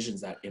decisions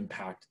that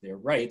impact their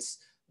rights,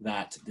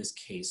 that this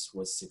case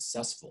was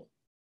successful.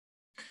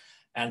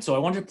 And so I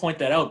wanted to point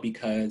that out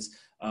because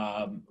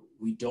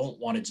we don't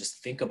want to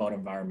just think about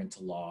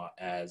environmental law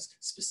as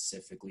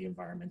specifically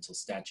environmental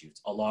statutes.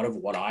 A lot of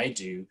what I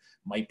do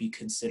might be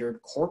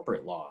considered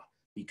corporate law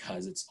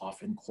because it's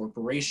often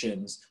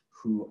corporations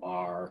who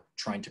are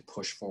trying to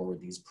push forward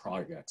these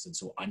projects. And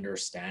so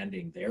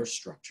understanding their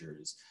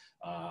structures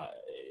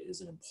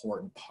is an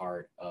important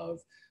part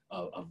of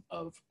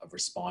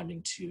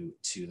responding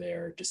to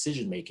their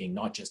decision-making,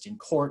 not just in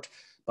court,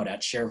 but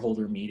at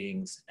shareholder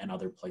meetings and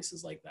other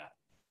places like that.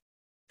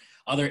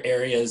 Other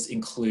areas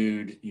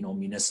include,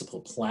 municipal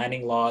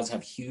planning laws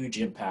have huge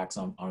impacts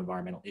on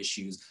environmental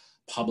issues,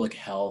 public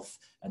health,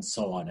 and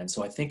so on. And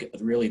so I think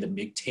really the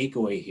big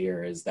takeaway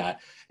here is that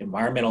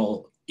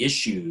environmental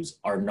issues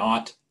are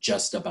not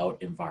just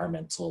about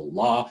environmental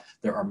law.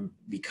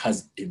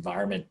 Because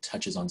environment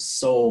touches on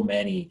so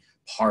many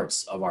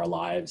parts of our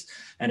lives.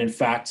 And in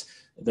fact,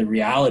 the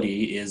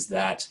reality is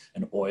that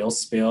an oil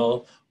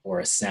spill or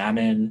a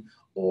salmon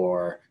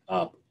or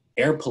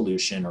air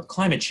pollution or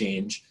climate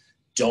change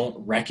don't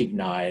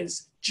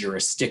recognize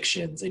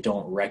jurisdictions. They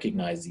don't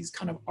recognize these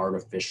kind of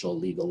artificial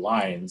legal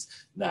lines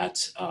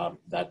that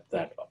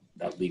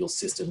legal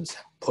systems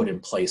put in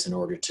place in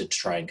order to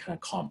try and kind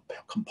of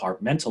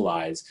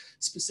compartmentalize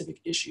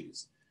specific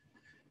issues.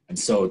 And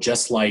so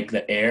just like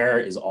the air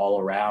is all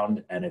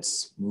around and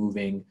it's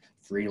moving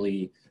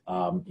freely,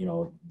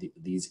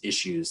 these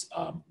issues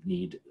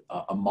need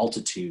a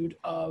multitude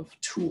of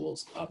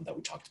tools that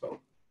we talked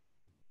about.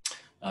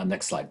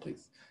 Next slide,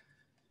 please.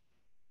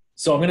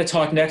 So I'm going to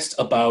talk next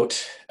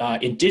about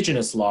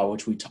Indigenous law,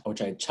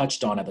 which I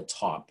touched on at the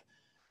top.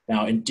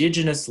 Now,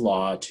 Indigenous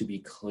law, to be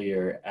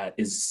clear,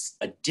 is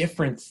a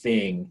different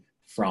thing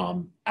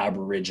from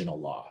Aboriginal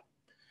law.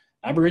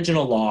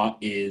 Aboriginal law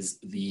is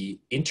the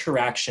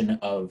interaction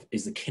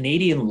is the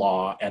Canadian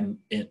law and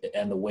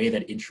the way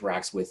that it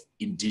interacts with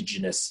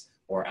Indigenous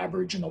or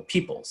Aboriginal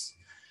peoples.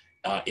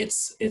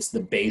 It's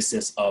the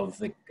basis of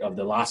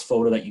the last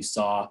photo that you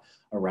saw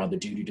around the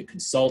duty to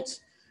consult,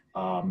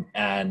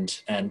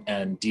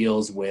 and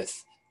deals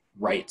with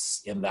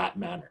rights in that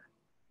manner.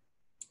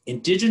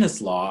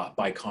 Indigenous law,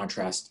 by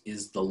contrast,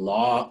 is the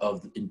law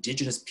of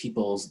Indigenous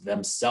peoples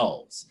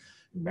themselves.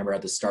 Remember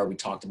at the start, we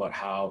talked about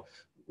how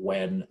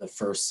when the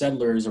first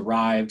settlers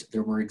arrived,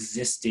 there were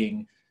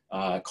existing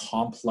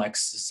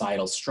complex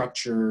societal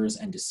structures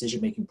and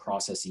decision-making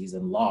processes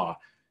in law.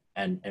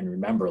 And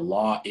remember,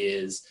 law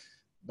is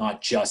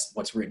not just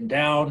what's written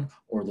down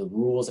or the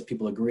rules that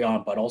people agree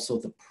on, but also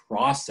the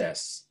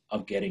process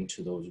of getting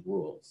to those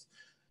rules.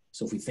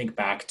 So if we think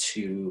back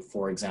to,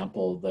 for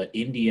example, the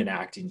Indian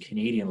Act in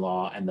Canadian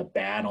law and the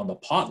ban on the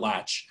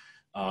potlatch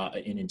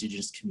in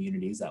Indigenous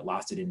communities that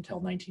lasted until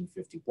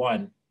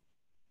 1951,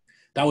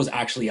 that was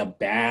actually a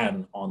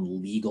ban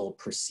on legal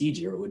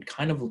procedure. It would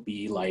kind of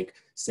be like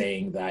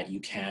saying that you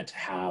can't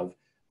have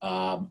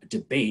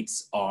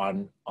debates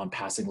on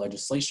passing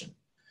legislation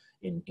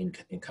in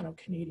kind of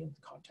Canadian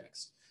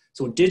context.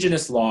 So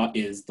Indigenous law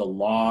is the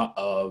law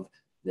of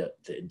the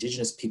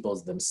Indigenous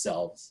peoples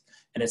themselves.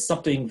 And it's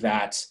something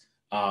that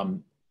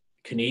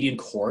Canadian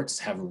courts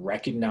have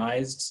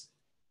recognized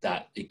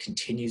that it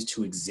continues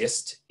to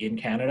exist in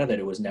Canada, that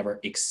it was never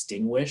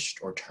extinguished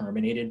or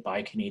terminated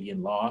by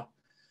Canadian law.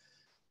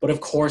 But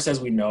of course, as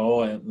we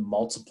know,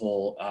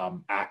 multiple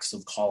acts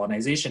of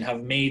colonization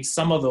have made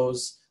some of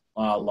those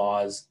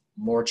laws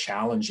more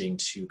challenging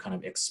to kind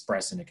of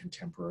express in a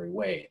contemporary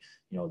way.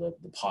 The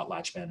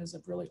potlatch ban is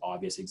a really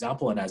obvious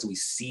example. And as we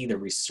see the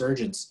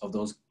resurgence of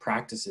those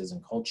practices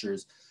and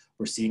cultures,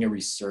 we're seeing a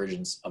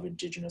resurgence of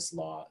Indigenous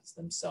laws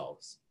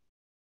themselves.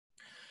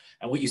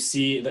 And what you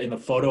see in the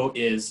photo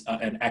is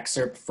an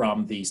excerpt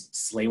from the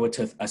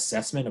Tsleil-Waututh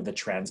assessment of the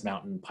Trans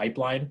Mountain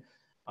Pipeline.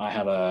 I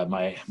have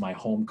my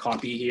home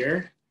copy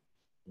here.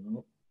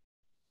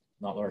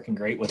 Not working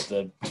great with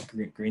the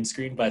green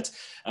screen, but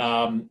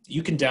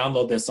you can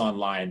download this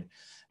online.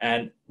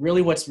 And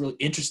really what's really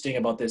interesting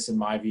about this, in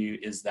my view,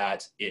 is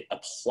that it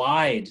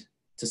applied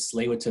to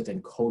Tsleil-Waututh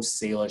and Coast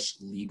Salish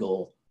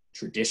legal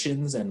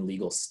traditions and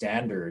legal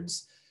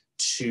standards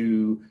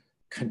to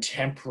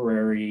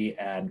contemporary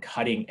and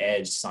cutting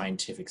edge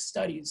scientific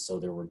studies. So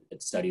there were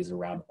studies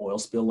around oil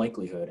spill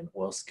likelihood and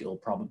oil spill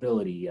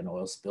probability and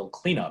oil spill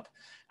cleanup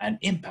and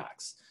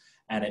impacts.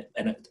 And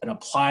it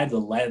applied the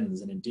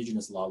lens, an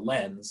Indigenous law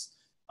lens,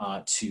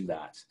 to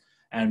that.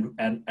 And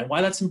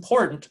why that's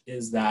important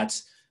is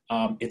that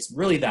it's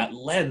really that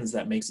lens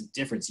that makes a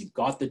difference. You've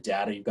got the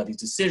data, you've got these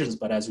decisions,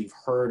 but as we've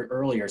heard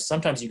earlier,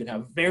 sometimes you can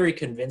have very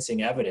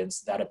convincing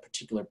evidence that a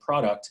particular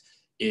product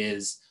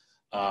is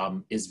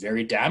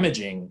very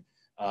damaging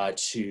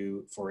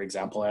to, for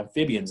example,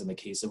 amphibians in the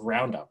case of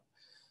Roundup.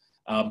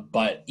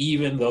 But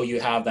even though you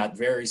have that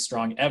very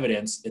strong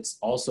evidence, it's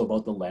also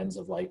about the lens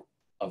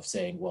of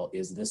saying, well,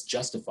 is this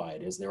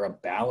justified? Is there a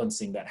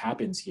balancing that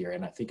happens here?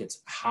 And I think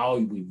it's how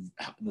we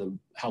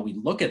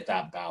look at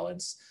that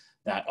balance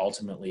that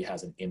ultimately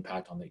has an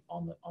impact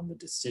on the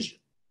decision.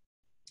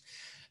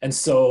 And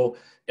so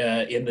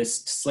in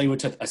this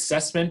Tsleil-Waututh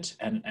assessment,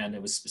 and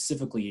it was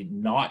specifically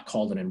not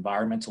called an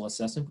environmental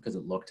assessment because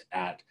it looked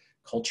at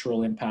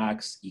cultural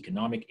impacts,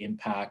 economic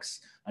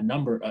impacts,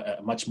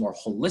 a much more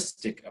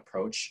holistic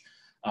approach,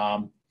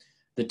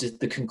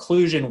 the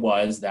conclusion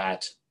was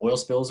that oil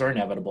spills are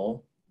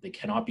inevitable, they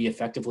cannot be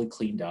effectively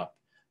cleaned up,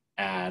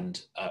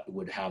 and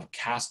would have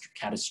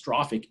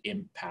catastrophic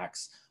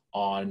impacts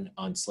on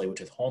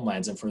Tsleil-Waututh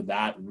homelands. And for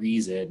that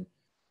reason,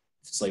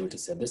 Tsleil-Waututh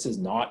said, this is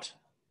not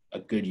a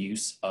good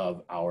use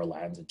of our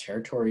lands and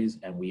territories,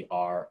 and we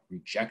are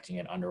rejecting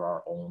it under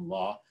our own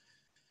law.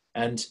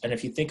 And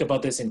if you think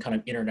about this in kind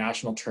of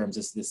international terms,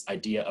 it's this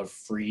idea of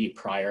free,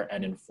 prior,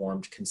 and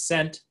informed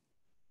consent.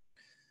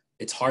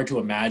 It's hard to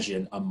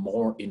imagine a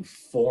more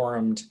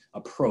informed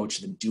approach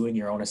than doing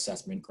your own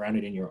assessment,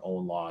 grounded in your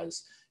own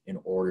laws, in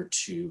order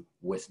to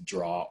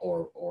withdraw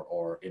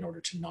or in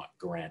order to not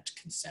grant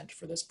consent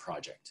for this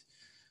project.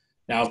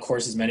 Now, of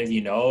course, as many of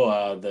you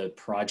know, the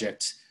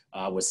project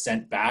was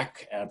sent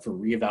back for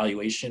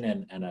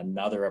reevaluation and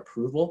another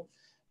approval.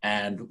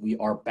 And we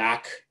are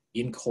back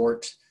in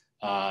court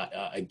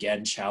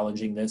again,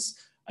 challenging this,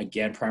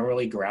 again,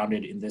 primarily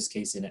grounded in this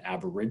case in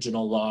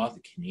Aboriginal law,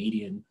 the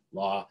Canadian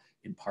law,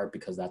 in part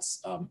because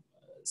that's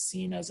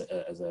seen as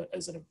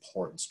an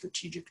important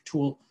strategic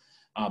tool.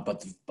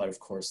 But of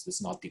course, this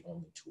is not the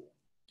only tool.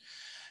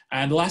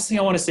 And the last thing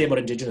I want to say about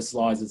Indigenous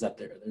laws is that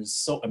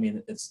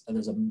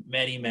there's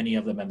many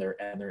of them, and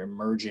they're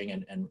emerging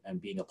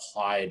and being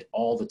applied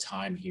all the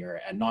time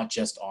here, and not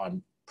just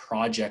on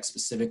project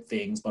specific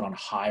things, but on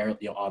higher,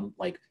 on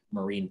like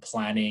marine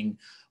planning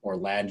or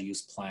land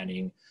use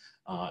planning,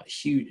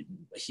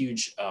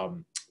 huge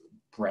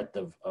breadth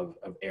of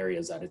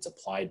areas that it's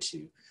applied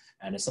to.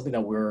 And it's something that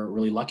we're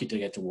really lucky to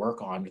get to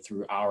work on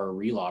through our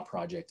RELAW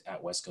project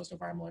at West Coast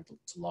Environmental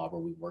Law,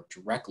 where we work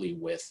directly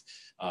with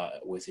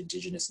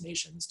Indigenous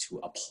nations to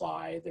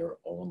apply their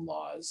own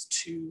laws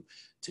to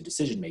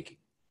decision making.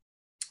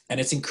 And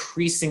it's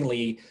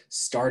increasingly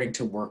starting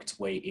to work its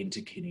way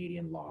into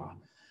Canadian law.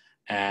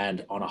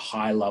 And on a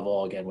high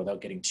level, again,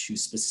 without getting too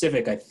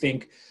specific, I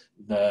think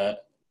the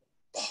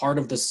part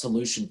of the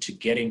solution to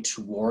getting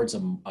towards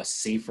a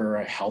safer,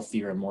 a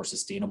healthier, and more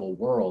sustainable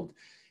world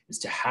is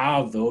to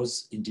have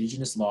those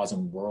Indigenous laws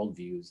and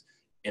worldviews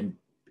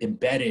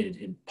embedded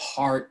in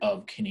part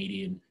of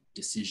Canadian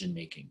decision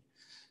making.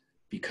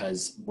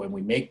 Because when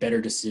we make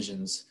better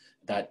decisions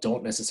that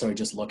don't necessarily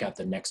just look at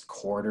the next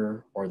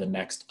quarter or the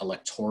next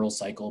electoral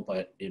cycle,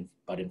 but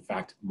in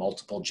fact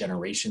multiple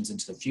generations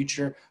into the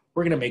future,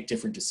 we're going to make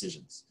different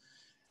decisions.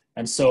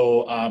 And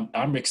so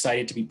I'm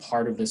excited to be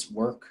part of this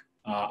work.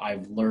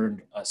 I've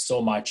learned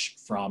so much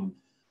from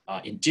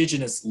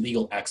Indigenous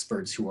legal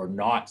experts who are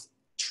not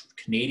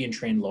Canadian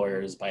trained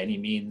lawyers by any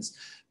means,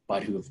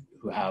 but who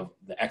have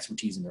the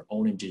expertise in their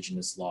own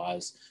Indigenous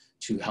laws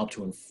to help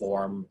to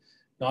inform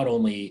not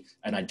only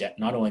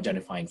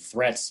identifying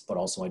threats, but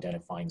also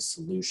identifying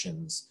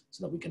solutions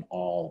so that we can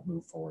all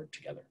move forward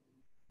together.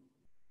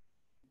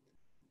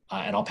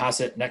 And I'll pass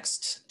it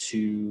next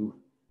to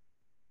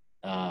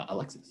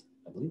Alexis,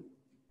 I believe.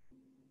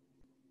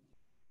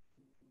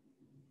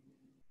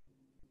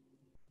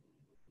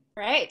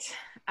 Right.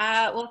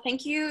 Well,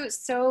 thank you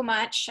so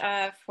much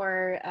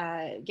for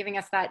giving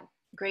us that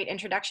great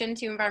introduction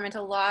to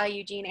environmental law,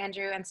 Eugene,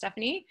 Andrew, and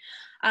Stephanie.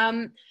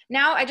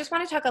 Now, I just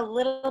want to talk a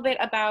little bit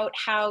about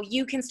how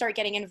you can start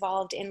getting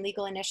involved in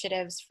legal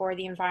initiatives for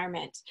the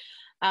environment.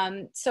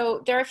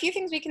 So there are a few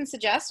things we can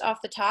suggest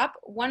off the top.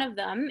 One of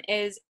them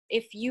is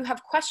if you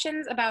have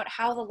questions about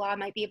how the law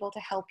might be able to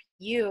help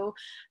you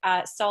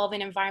solve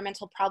an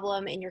environmental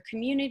problem in your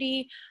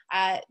community,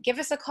 give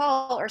us a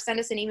call or send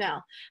us an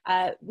email.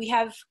 We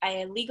have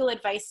a legal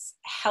advice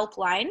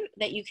helpline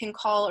that you can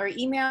call or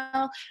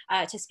email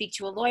to speak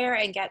to a lawyer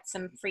and get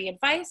some free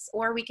advice,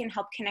 or we can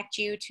help connect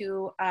you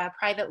to a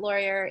private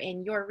lawyer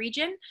in your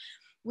region.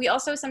 We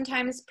also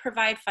sometimes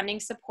provide funding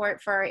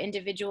support for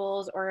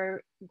individuals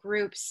or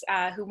groups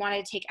who want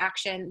to take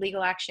action,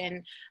 legal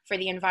action for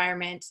the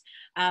environment.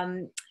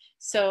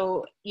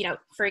 So, you know,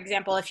 for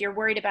example, if you're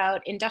worried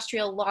about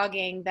industrial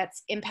logging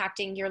that's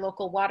impacting your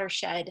local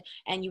watershed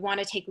and you want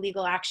to take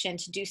legal action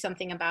to do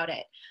something about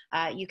it,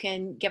 you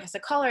can give us a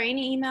call or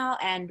any email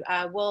and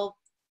we'll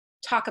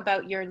talk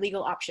about your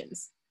legal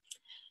options.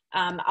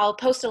 I'll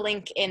post a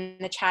link in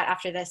the chat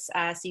after this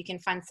so you can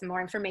find some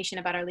more information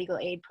about our legal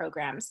aid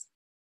programs.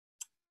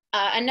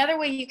 Another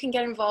way you can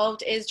get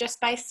involved is just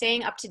by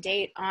staying up to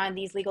date on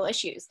these legal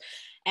issues.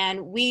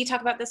 And we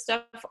talk about this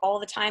stuff all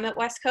the time at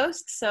West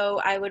Coast, so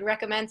I would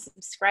recommend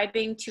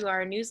subscribing to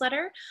our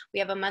newsletter.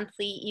 We have a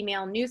monthly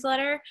email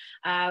newsletter.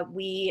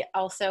 We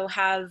also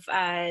have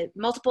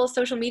multiple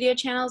social media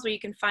channels where you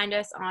can find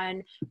us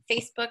on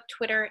Facebook,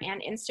 Twitter,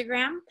 and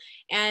Instagram.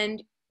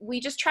 And we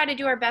just try to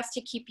do our best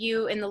to keep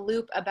you in the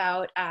loop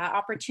about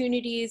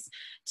opportunities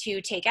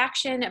to take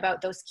action, about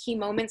those key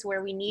moments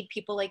where we need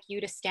people like you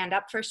to stand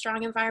up for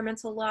strong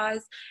environmental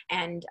laws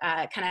and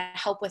kind of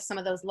help with some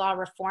of those law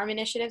reform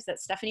initiatives that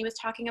Stephanie was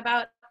talking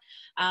about.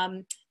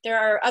 There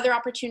are other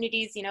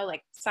opportunities, you know,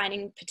 like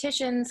signing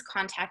petitions,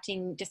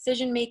 contacting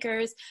decision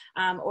makers,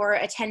 or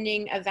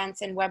attending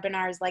events and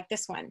webinars like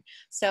this one.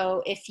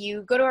 So if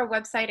you go to our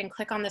website and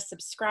click on the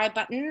subscribe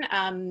button,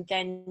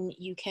 then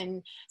you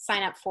can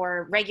sign up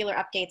for regular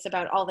updates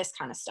about all this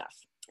kind of stuff.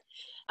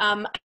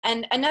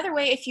 And another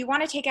way, if you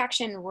want to take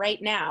action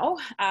right now,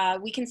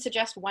 we can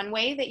suggest one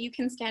way that you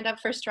can stand up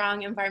for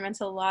strong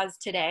environmental laws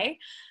today.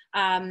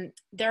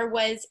 There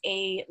was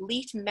a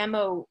leaked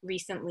memo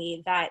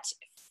recently that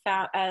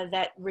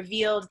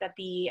revealed that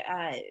the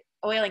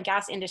oil and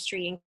gas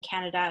industry in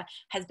Canada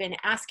has been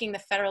asking the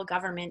federal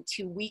government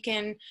to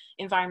weaken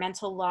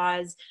environmental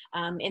laws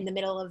in the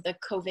middle of the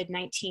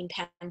COVID-19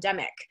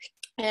 pandemic,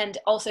 and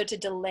also to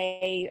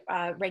delay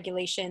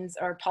regulations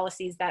or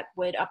policies that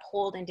would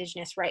uphold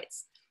Indigenous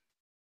rights.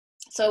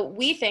 So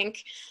we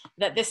think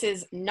that this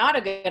is not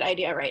a good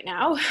idea right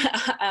now.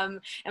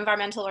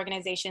 Environmental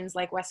organizations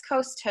like West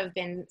Coast have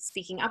been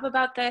speaking up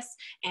about this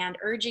and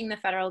urging the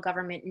federal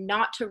government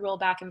not to roll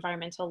back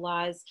environmental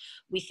laws.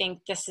 We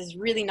think this is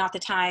really not the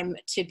time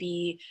to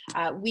be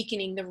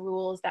weakening the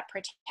rules that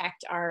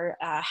protect our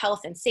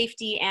health and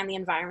safety and the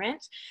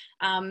environment.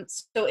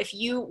 So if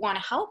you want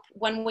to help,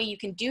 one way you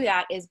can do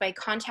that is by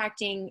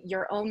contacting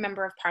your own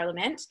member of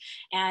parliament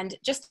and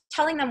just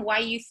telling them why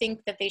you think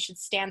that they should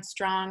stand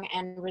strong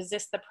and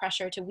resist the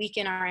pressure to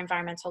weaken our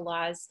environmental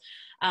laws.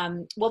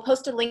 We'll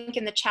post a link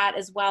in the chat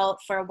as well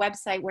for a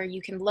website where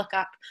you can look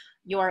up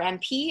your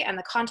MP and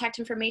the contact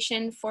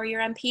information for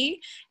your MP.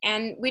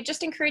 And we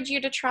just encourage you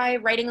to try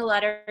writing a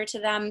letter to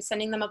them,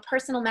 sending them a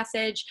personal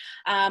message,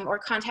 or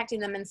contacting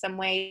them in some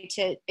way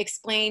to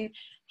explain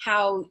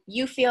how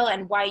you feel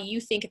and why you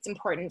think it's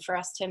important for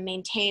us to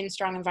maintain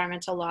strong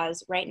environmental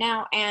laws right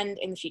now and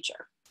in the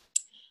future.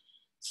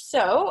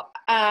 So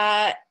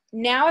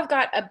now we've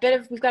got a bit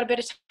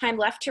of time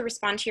left to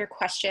respond to your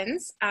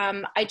questions.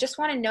 I just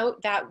want to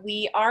note that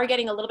we are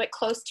getting a little bit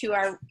close to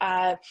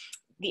our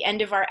the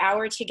end of our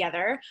hour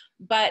together,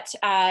 but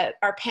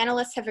our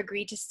panelists have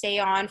agreed to stay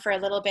on for a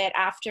little bit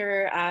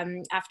after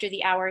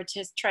the hour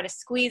to try to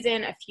squeeze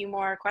in a few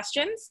more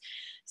questions.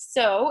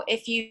 So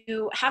if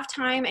you have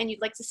time and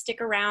you'd like to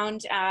stick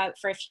around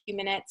for a few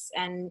minutes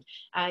and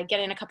get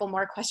in a couple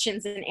more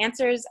questions and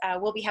answers,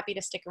 we'll be happy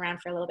to stick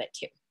around for a little bit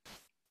too.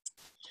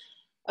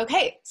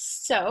 Okay,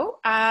 so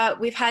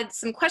we've had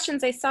some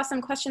questions. I saw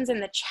some questions in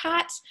the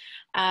chat.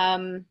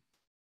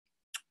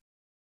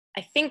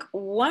 I think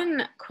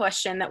one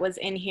question that was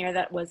in here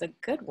that was a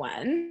good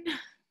one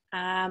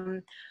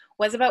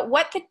was about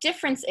what the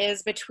difference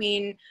is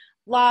between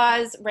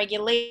laws,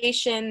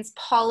 regulations,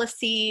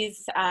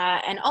 policies,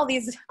 and all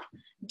these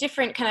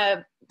different kind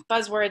of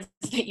buzzwords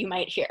that you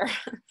might hear.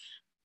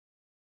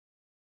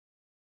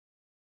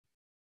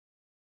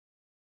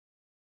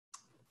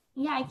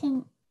 Yeah, I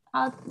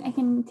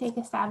can take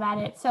a stab at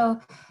it. So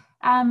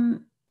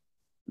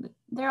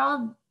they're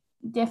all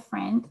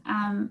different.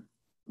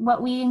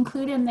 What we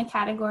include in the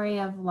category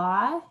of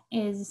law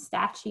is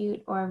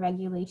statute or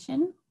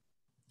regulation.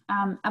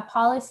 A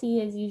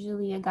policy is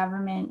usually a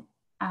government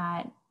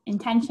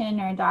intention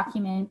or a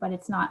document, but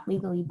it's not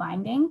legally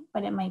binding,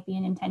 but it might be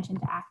an intention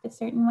to act a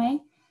certain way.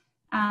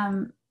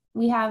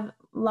 We have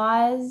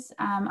laws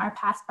are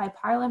passed by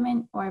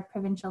parliament or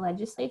provincial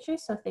legislature.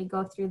 So if they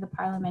go through the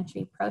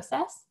parliamentary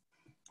process,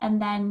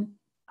 and then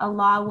a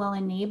law will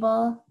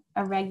enable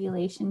a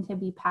regulation to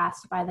be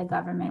passed by the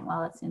government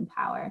while it's in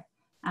power.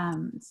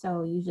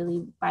 So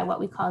usually by what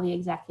we call the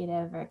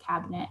executive or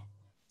cabinet.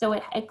 So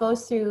it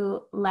goes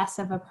through less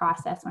of a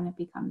process when it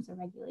becomes a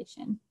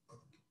regulation.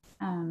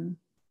 Do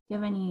you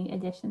have any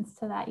additions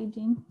to that,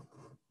 Eugene?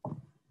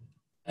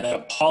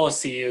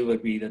 Policy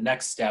would be the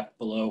next step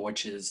below,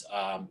 which is,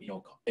 you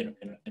know,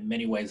 in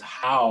many ways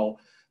how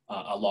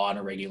a law and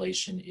a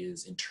regulation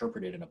is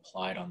interpreted and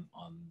applied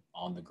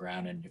on the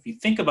ground. And if you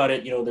think about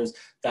it, you know, there's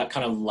that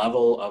kind of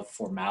level of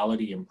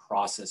formality and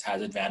process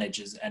has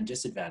advantages and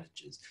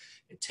disadvantages.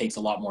 It takes a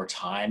lot more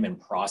time and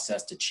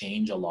process to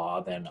change a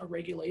law than a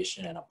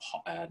regulation and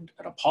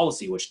a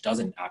policy, which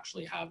doesn't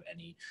actually have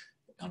any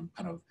kind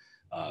of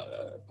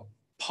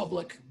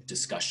public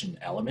discussion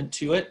element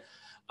to it.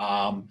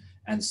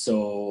 And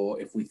so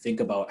if we think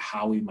about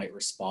how we might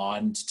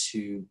respond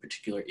to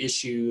particular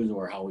issues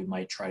or how we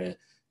might try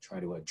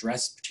to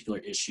address particular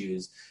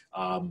issues,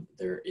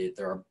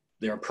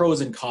 there are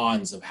pros and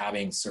cons of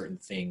having certain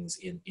things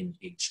in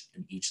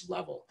each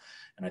level.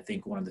 And I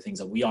think one of the things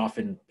that we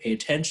often pay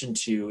attention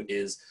to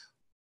is,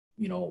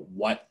 you know,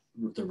 what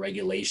the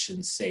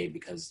regulations say,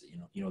 because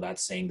you know that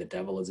saying the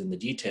devil is in the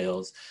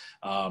details.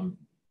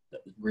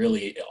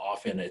 Really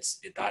often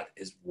that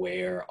is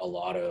where a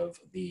lot of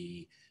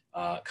the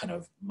kind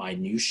of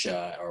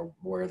minutia, or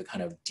where the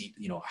kind of deep,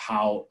 you know,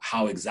 how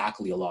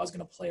exactly a law is going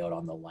to play out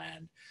on the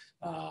land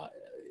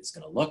is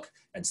going to look.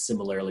 And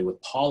similarly with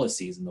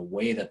policies and the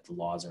way that the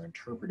laws are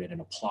interpreted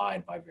and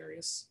applied by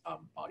various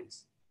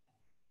bodies.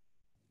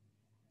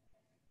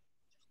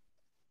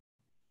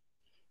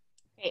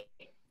 Great.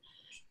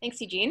 Thanks,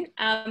 Eugene.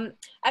 I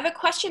have a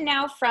question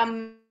now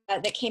from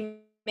that came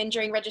in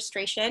during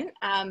registration.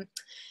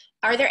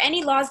 Are there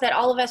any laws that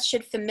all of us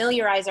should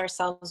familiarize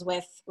ourselves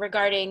with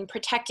regarding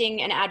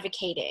protecting and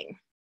advocating?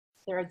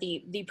 There are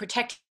the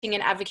protecting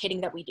and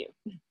advocating that we do.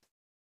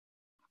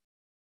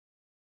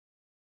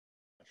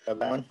 That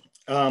one.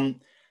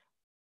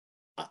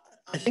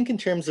 I think in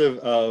terms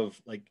of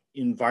like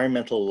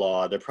environmental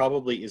law, there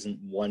probably isn't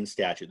one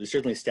statute. There's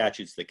certainly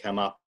statutes that come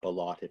up a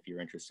lot if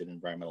you're interested in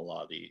environmental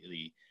law.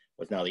 The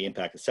what's now the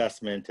Impact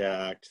Assessment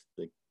Act,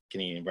 the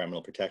Canadian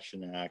Environmental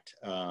Protection Act.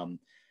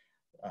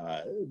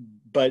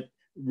 But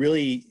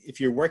really, if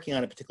you're working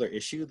on a particular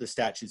issue, the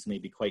statutes may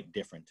be quite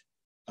different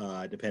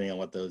depending on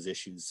what those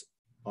issues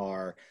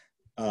are.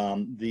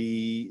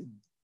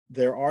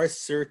 There are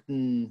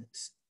certain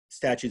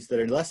statutes that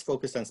are less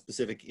focused on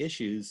specific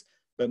issues,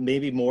 but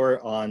maybe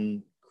more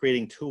on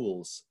creating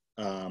tools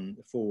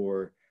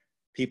for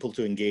people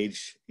to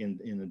engage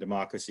in the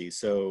democracy.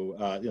 So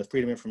the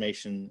Freedom of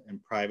Information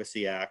and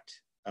Privacy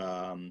Act,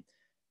 the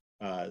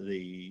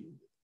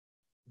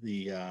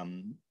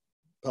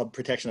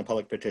Protection of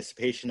Public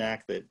Participation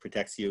Act that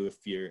protects you if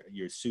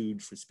you're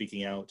sued for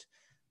speaking out.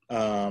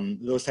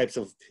 Those types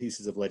of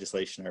pieces of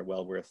legislation are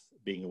well worth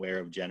being aware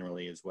of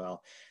generally as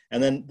well.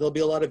 And then there'll be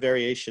a lot of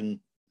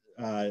variation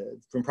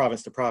from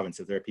province to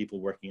province. If there are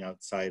people working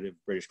outside of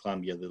British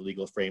Columbia, the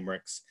legal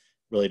frameworks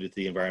related to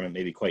the environment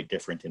may be quite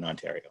different in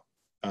Ontario.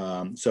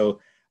 So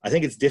I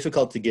think it's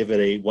difficult to give it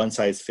a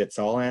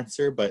one-size-fits-all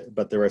answer,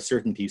 but there are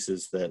certain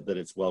pieces that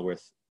it's well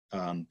worth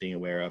being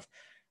aware of.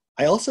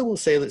 I also will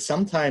say that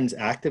sometimes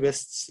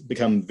activists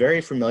become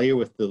very familiar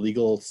with the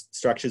legal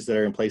structures that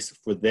are in place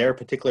for their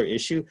particular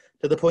issue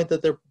to the point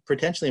that they're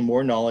potentially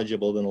more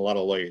knowledgeable than a lot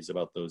of lawyers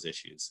about those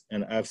issues.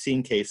 And I've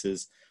seen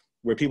cases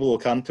where people will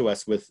come to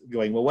us with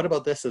going, well, what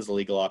about this as a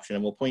legal option?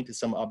 And we'll point to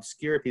some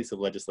obscure piece of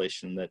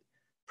legislation that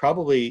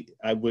probably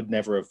I would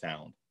never have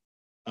found.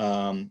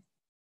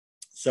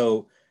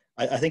 So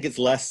I think it's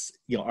less,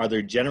 are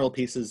there general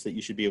pieces that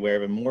you should be aware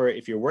of, and more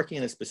if you're working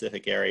in a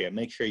specific area,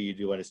 make sure you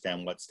do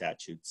understand what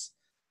statutes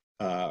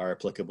are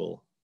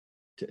applicable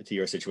to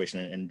your situation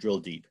and drill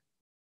deep.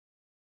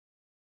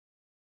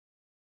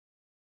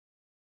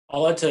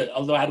 I'll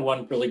add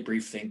one really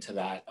brief thing to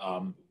that,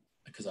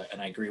 because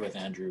I agree with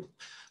Andrew.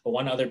 But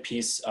one other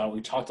piece, we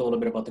talked a little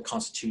bit about the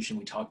Constitution.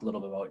 We talked a little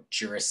bit about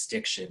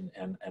jurisdiction,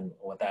 and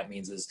what that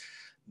means is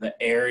the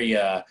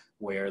area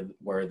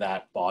where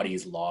that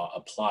body's law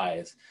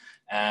applies.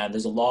 And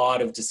there's a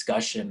lot of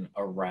discussion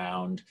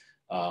around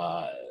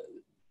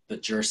the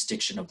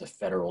jurisdiction of the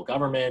federal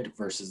government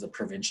versus the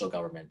provincial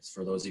governments.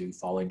 For those of you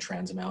following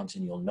Trans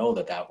Mountain, you'll know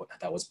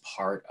that was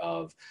part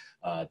of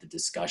the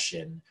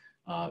discussion,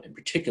 in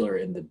particular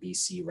in the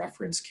BC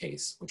reference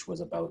case, which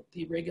was about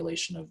the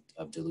regulation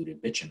of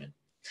diluted bitumen.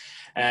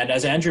 And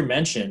as Andrew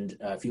mentioned,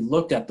 if you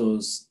looked at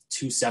those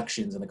two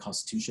sections in the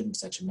Constitution,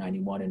 section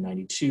 91 and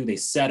 92, they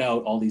set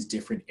out all these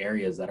different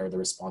areas that are the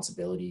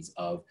responsibilities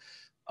of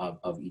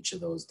each of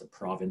those, the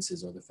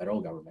provinces or the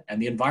federal government.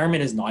 And the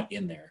environment is not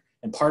in there.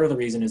 And part of the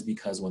reason is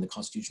because when the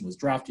Constitution was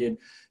drafted,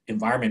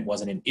 environment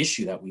wasn't an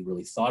issue that we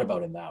really thought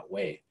about in that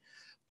way.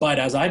 But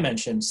as I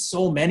mentioned,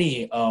 so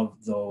many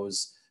of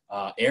those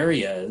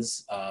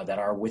areas that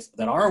are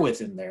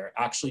within there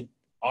actually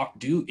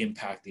do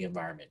impact the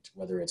environment,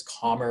 whether it's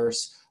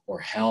commerce or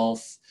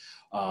health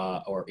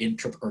or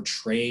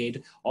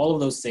trade. All of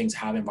those things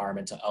have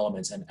environmental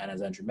elements, and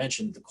as Andrew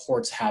mentioned, the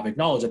courts have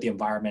acknowledged that the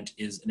environment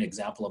is an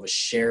example of a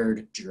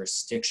shared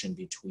jurisdiction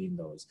between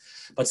those.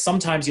 But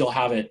sometimes you'll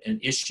have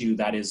an issue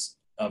that is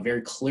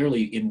very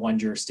clearly in one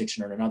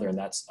jurisdiction or another, and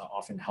that's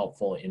often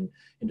helpful in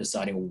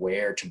deciding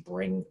where to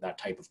bring that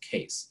type of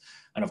case.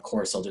 And of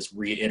course, I'll just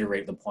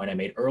reiterate the point I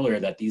made earlier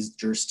that these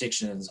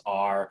jurisdictions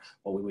are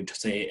what we would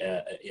say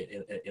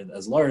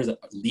as lawyers,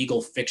 legal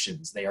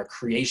fictions. They are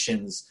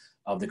creations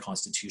of the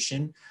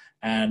Constitution.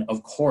 And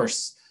of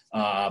course,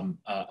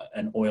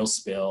 an oil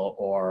spill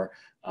or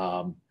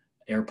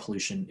air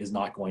pollution is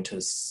not going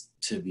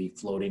to be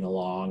floating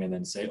along and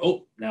then say,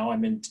 oh, now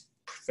I'm in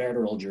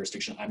federal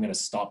jurisdiction, I'm going to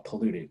stop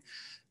polluting.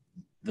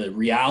 The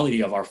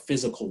reality of our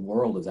physical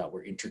world is that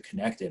we're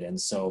interconnected. And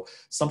so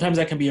sometimes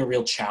that can be a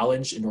real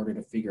challenge in order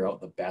to figure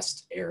out the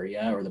best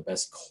area or the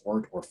best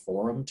court or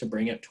forum to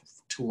bring it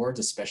towards,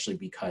 especially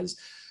because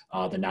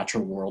the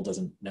natural world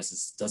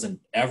doesn't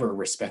ever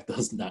respect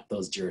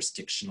those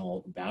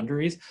jurisdictional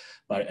boundaries,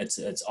 but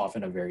it's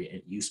often a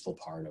very useful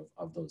part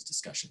of those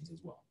discussions as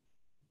well.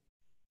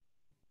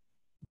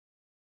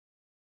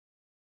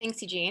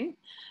 Thanks, Eugene.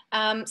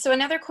 So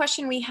another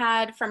question we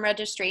had from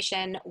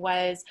registration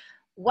was,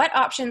 what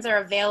options are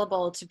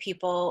available to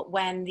people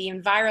when the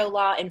Enviro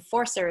law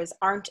enforcers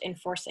aren't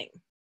enforcing?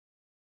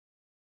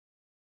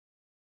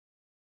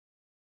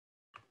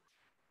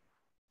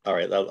 All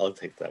right, I'll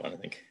take that one, I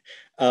think.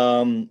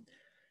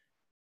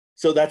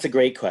 So that's a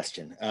great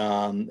question.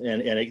 And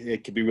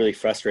it can be really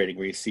frustrating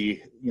where you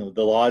see,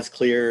 the law is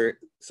clear,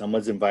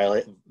 someone's in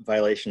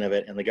violation of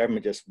it, and the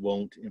government just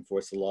won't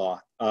enforce the law.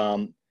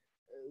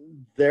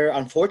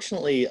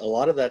 Unfortunately, a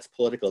lot of that's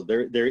political.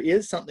 There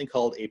is something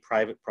called a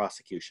private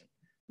prosecution,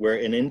 where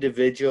an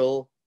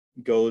individual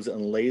goes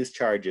and lays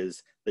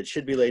charges that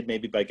should be laid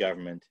maybe by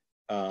government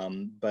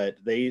but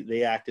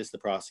they act as the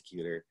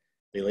prosecutor.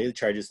 They lay the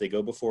charges, they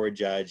go before a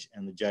judge,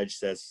 and the judge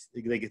says,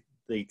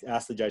 they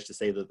ask the judge to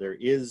say that there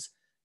is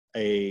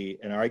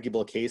an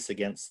arguable case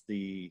against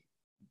the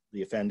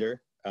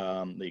offender,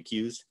 the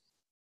accused,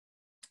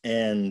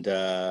 and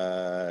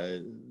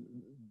that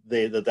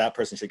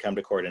person should come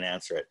to court and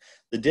answer it.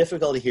 The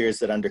difficulty here is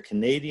that under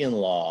Canadian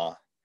law,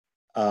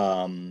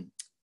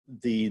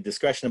 the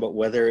discretion about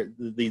whether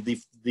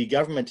the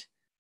government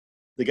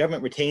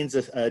retains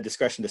a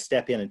discretion to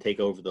step in and take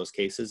over those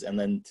cases and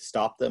then to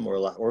stop them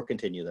or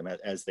continue them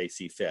as they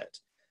see fit.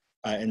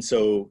 And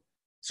so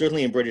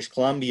certainly in British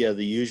Columbia,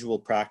 the usual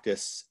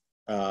practice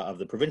of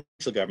the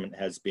provincial government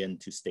has been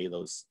to stay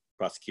those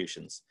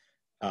prosecutions.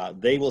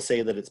 They will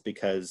say that it's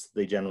because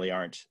they generally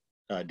aren't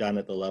done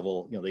at the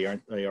level, they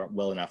aren't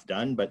well enough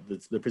done, but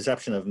the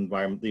perception of the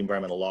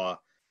environmental law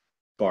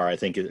bar, I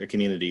think, our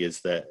community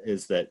is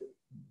that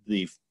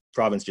the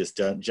province just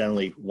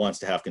generally wants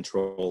to have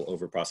control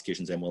over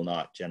prosecutions and will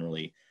not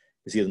generally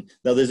pursue them.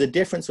 Now, there's a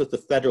difference with the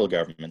federal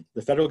government.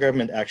 The federal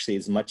government actually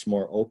is much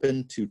more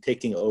open to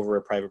taking over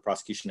a private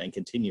prosecution and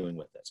continuing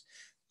with it.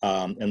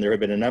 And there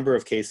have been a number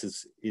of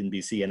cases in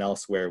BC and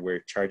elsewhere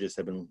where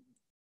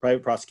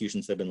private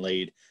prosecutions have been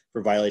laid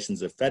for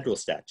violations of federal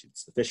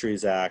statutes, the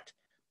Fisheries Act,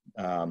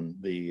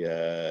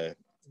 the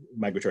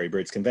Migratory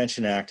Birds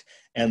Convention Act,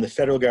 and the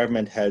federal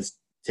government has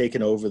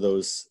taken over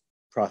those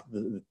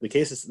the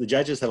cases. The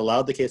judges have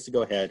allowed the case to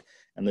go ahead,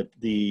 and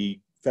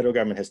the federal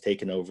government has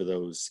taken over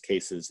those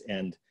cases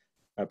and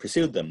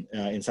pursued them,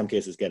 in some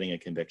cases getting a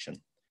conviction.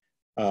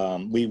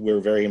 We were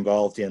very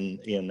involved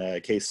in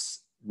a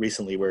case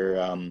recently where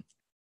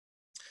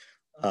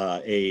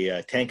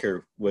a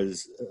tanker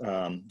was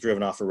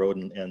driven off a road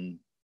and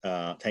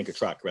tanker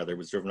truck rather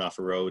was driven off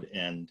a road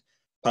and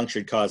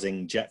punctured,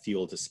 causing jet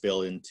fuel to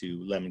spill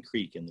into Lemon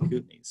Creek in the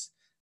Kootenays.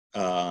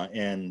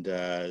 And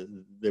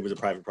there was a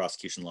private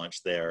prosecution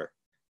launched there,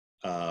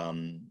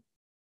 and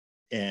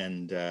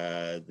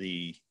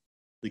the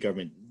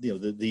government,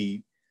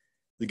 the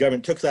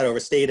government took that,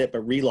 overstayed it,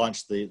 but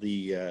relaunched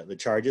the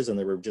charges, and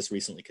there were just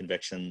recently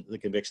the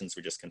convictions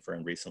were just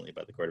confirmed recently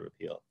by the Court of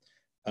Appeal.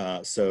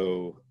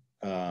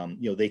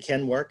 They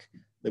can work.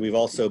 That we've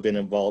also been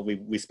involved.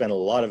 We spent a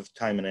lot of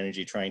time and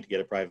energy trying to get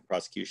a private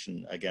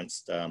prosecution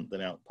against the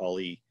Mount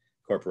Polley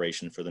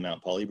Corporation for the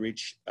Mount Polley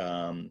breach.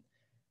 And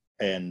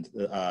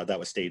that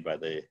was stayed by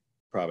the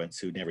province,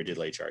 who never did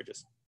lay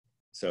charges.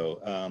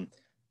 So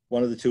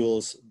one of the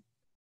tools,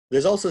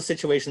 there's also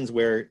situations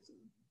where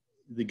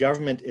the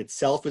government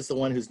itself is the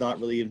one who's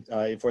not really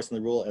enforcing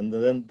the rule. And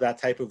then that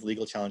type of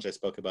legal challenge I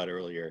spoke about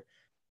earlier,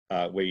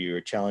 where you're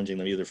challenging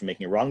them either for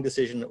making a wrong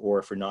decision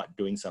or for not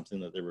doing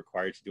something that they're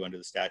required to do under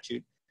the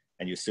statute,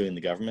 and you're suing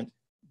the government,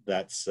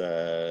 that's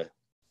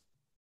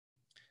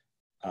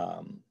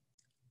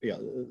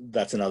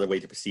that's another way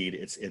to proceed.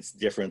 It's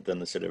different than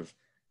the sort of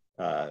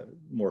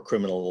more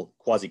criminal,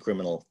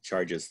 quasi-criminal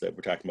charges that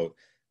we're talking about.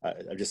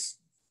 I just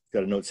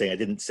got a note saying I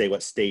didn't say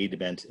what stayed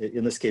meant.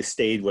 In this case,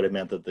 stayed would have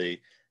meant that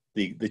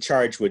the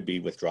charge would be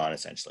withdrawn,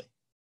 essentially.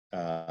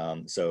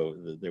 So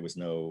there was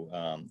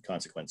no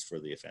consequence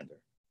for the offender.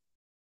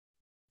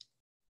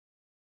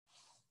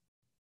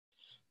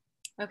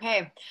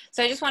 Okay,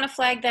 so I just want to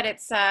flag that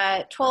it's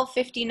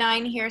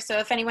 12:59 here, so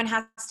if anyone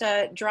has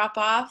to drop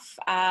off,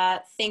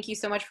 thank you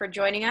so much for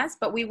joining us,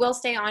 but we will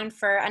stay on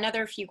for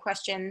another few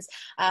questions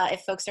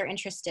if folks are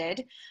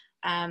interested.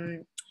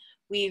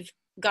 We've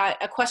got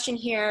a question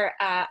here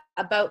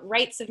about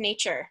rights of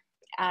nature,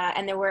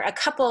 and there were a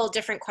couple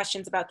different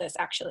questions about this,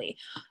 actually.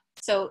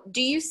 So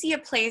do you see a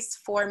place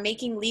for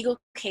making legal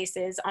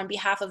cases on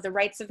behalf of the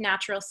rights of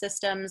natural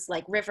systems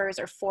like rivers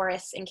or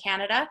forests in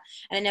Canada?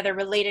 And another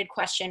related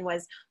question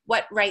was,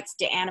 what rights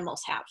do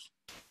animals have?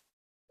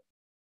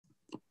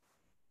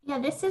 Yeah,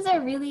 this is a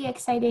really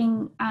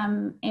exciting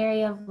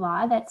area of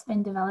law that's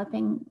been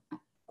developing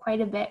quite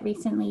a bit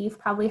recently. You've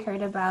probably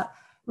heard about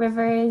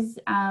rivers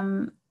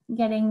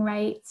getting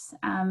rights,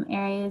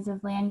 areas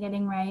of land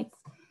getting rights.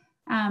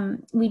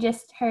 We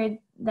just heard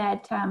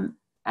that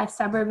a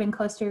suburb in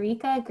Costa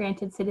Rica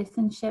granted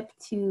citizenship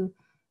to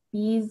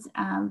bees,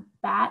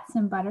 bats,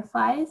 and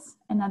butterflies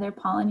and other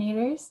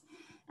pollinators.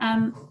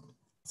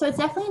 So it's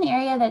definitely an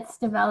area that's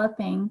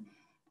developing.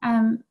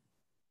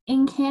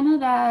 In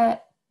Canada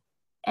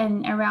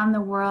and around the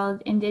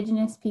world,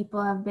 Indigenous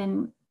people have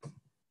been,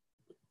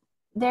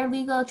 their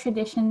legal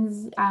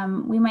traditions,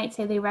 we might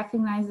say they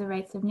recognize the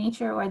rights of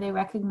nature, or they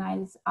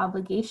recognize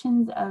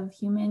obligations of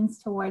humans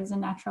towards the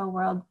natural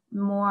world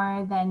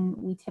more than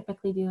we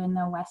typically do in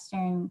the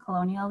Western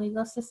colonial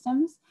legal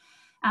systems.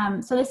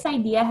 So this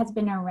idea has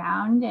been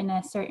around in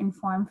a certain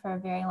form for a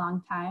very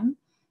long time.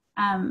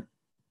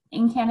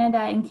 In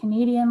Canada, in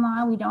Canadian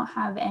law, we don't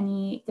have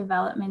any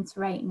developments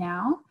right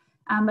now,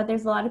 but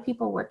there's a lot of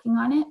people working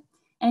on it.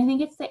 And I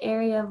think it's the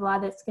area of law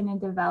that's going to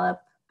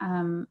develop,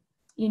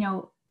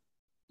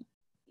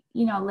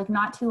 like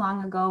not too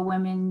long ago,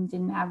 women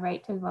didn't have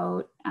right to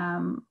vote.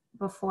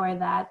 Before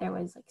that, there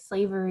was like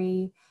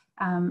slavery.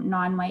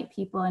 Non-white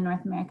people in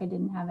North America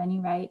didn't have any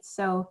rights.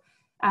 So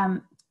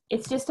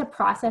it's just a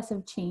process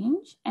of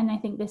change. And I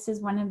think this is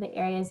one of the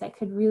areas that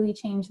could really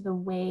change the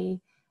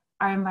way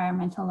our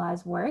environmental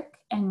laws work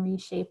and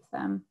reshape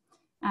them.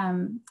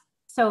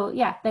 So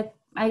yeah,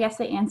 I guess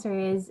the answer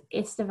is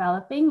it's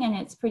developing, and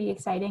it's pretty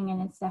exciting,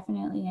 and it's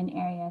definitely an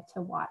area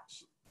to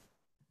watch.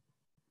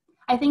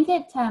 I think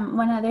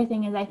one other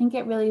thing is I think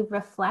it really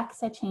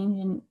reflects a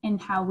change in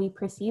how we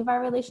perceive our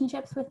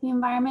relationships with the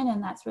environment.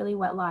 And that's really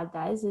what law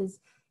does, is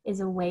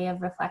a way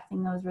of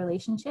reflecting those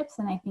relationships.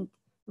 And I think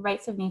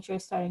rights of nature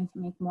is starting to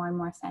make more and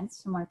more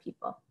sense to more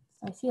people.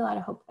 So I see a lot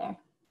of hope there.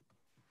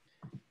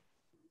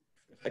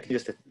 If I can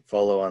just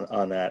follow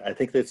on that, I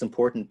think that it's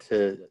important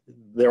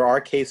there are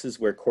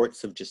cases where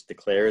courts have just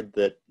declared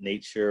that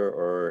nature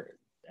or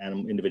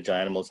individual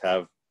animals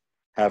have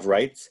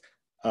rights.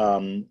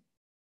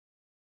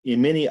 In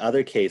many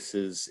other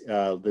cases,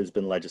 there's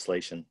been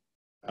legislation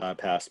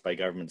passed by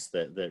governments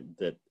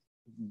that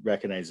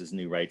recognizes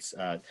new rights.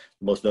 The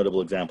most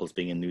notable examples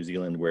being in New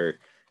Zealand, where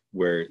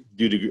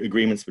due to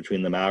agreements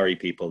between the Maori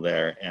people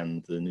there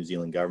and the New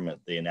Zealand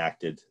government, they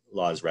enacted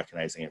laws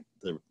recognizing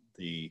the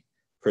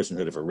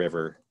personhood of a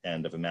river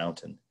and of a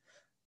mountain.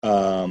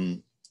 I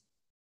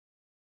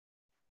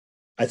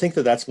think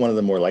that that's one of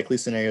the more likely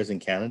scenarios in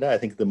Canada. I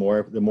think the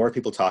more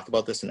people talk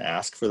about this and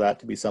ask for that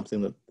to be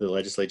something that the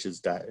legislatures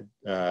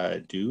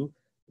do,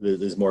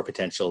 there's more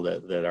potential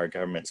that our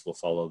governments will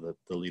follow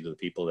the lead of the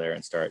people there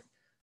and start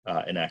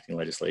enacting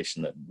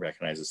legislation that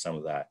recognizes some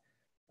of that.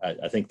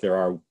 I think there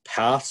are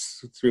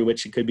paths through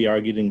which it could be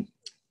argued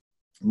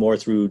more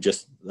through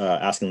just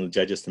asking the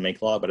judges to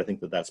make law, but I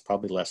think that that's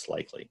probably less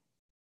likely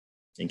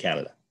in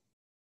Canada.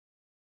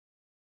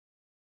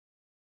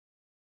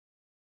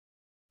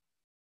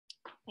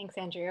 Thanks,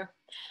 Andrew.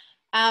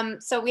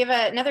 So we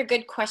have another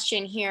good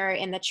question here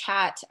in the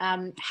chat.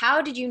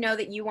 How did you know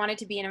that you wanted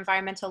to be an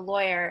environmental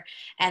lawyer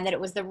and that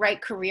it was the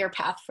right career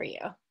path for you?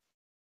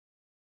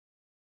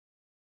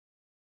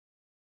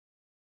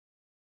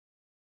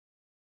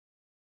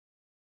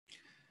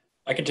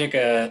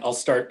 I'll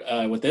start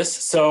with this.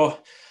 So,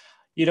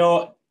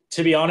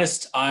 to be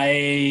honest,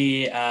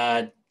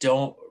 I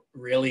don't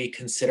really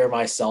consider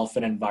myself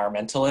an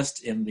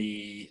environmentalist in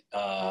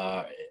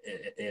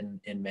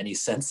many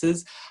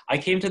senses. I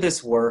came to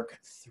this work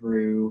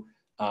through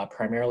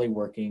primarily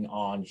working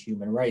on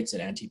human rights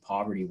and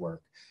anti-poverty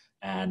work,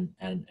 and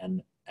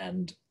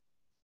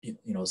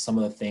some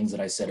of the things that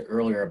I said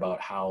earlier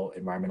about how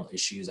environmental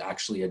issues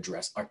actually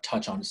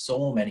touch on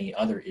so many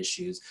other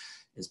issues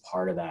is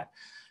part of that.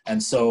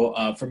 And so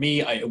for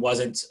me, it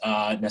wasn't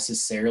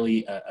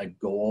necessarily a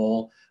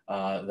goal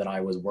that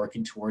I was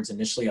working towards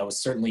initially. I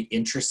was certainly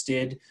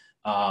interested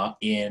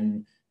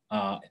in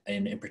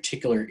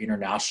particular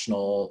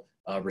international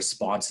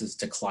responses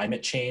to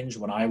climate change.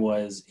 When I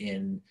was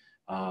in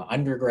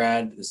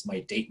undergrad, this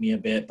might date me a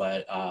bit,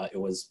 but it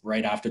was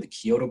right after the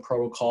Kyoto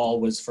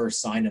Protocol was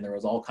first signed, and there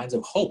was all kinds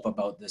of hope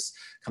about this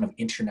kind of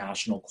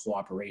international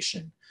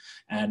cooperation.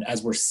 And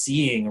as we're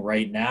seeing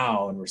right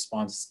now in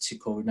response to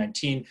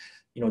COVID-19,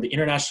 the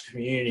international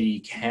community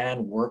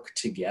can work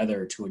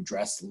together to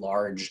address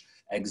large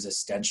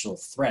existential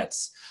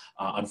threats.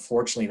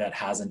 Unfortunately, that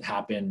hasn't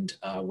happened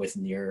with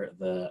near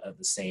the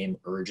same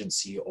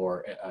urgency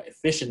or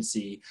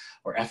efficiency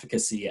or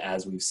efficacy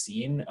as we've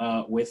seen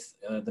with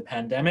the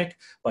pandemic,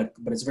 but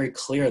it's very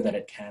clear that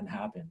it can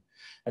happen.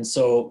 And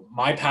so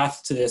my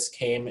path to this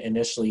came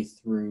initially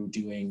through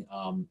doing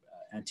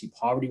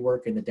anti-poverty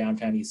work in the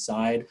downtown east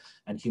side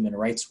and human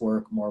rights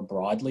work more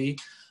broadly.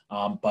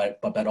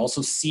 But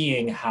also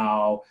seeing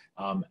how,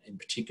 in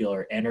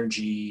particular,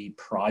 energy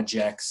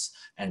projects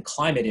and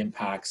climate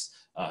impacts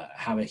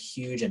have a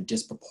huge and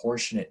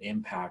disproportionate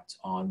impact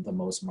on the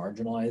most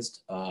marginalized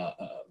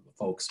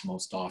folks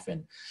most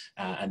often.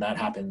 And that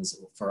happens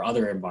for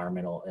other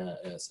environmental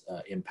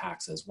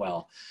impacts as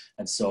well.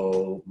 And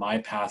so my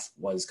path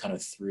was kind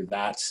of through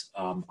that.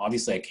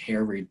 Obviously, I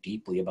care very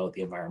deeply about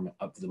the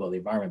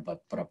environment,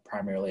 but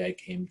primarily I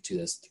came to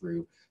this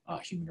through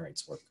human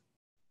rights work.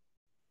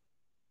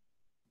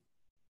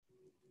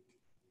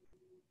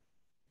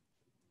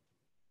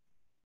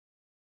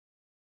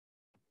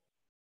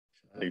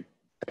 I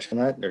touch on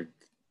that, or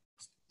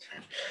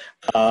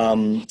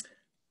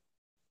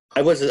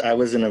I was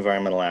an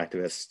environmental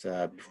activist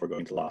before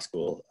going to law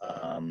school.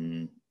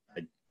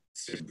 I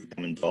started to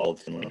become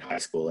involved in high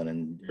school and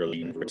in early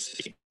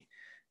university,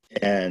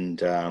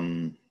 and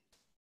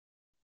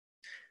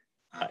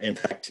in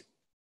fact,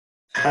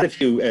 I had a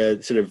few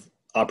sort of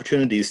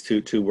opportunities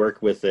to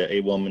work with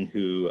a woman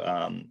who,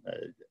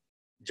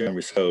 Joan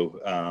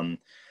Rousseau,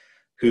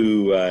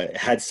 who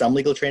had some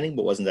legal training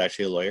but wasn't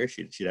actually a lawyer.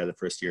 She'd had the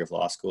first year of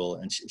law school,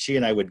 and she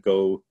and I would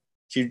go.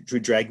 She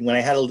would drag, when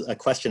I had a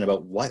question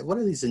about what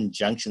are these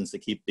injunctions that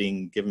keep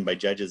being given by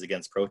judges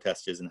against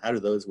protesters and how do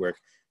those work,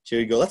 she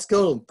would go, let's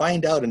go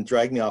find out, and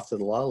drag me off to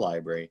the law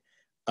library.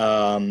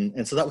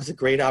 And so that was a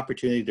great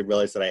opportunity to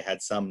realize that I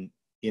had some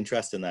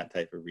interest in that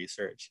type of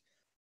research,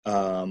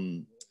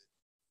 even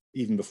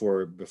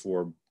before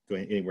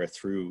going anywhere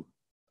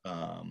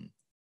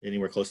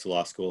close to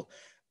law school.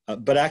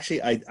 But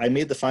actually, I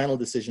made the final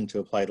decision to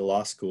apply to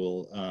law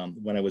school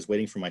when I was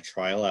waiting for my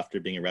trial after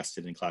being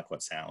arrested in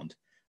Clayoquot Sound.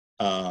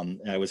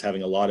 I was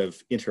having a lot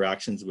of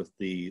interactions with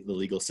the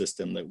legal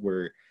system that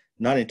were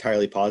not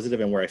entirely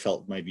positive and where I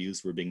felt my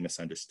views were being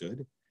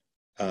misunderstood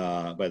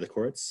by the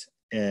courts.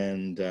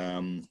 And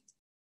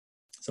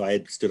so I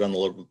had stood on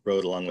the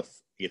road along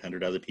with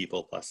 800 other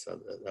people plus,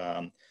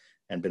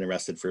 and been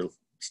arrested for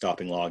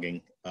stopping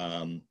logging.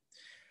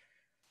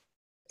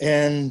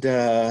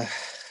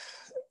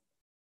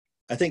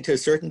 I think to a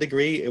certain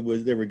degree,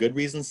 there were good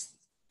reasons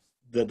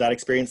that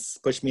experience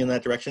pushed me in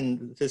that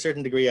direction. To a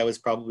certain degree, I was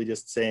probably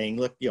just saying,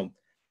 look, we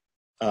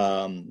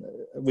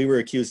were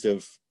accused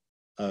of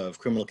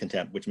criminal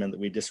contempt, which meant that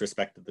we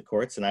disrespected the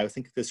courts. And I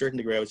think to a certain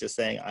degree, I was just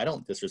saying, I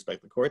don't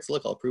disrespect the courts.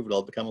 Look, I'll prove it.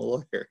 I'll become a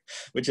lawyer,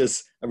 which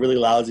is a really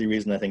lousy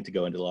reason, I think, to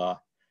go into law.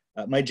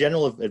 My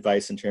general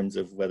advice in terms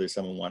of whether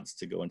someone wants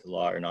to go into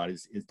law or not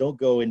is don't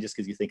go in just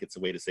because you think it's a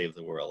way to save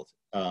the world.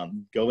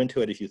 Go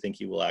into it if you think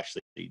you will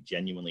actually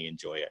genuinely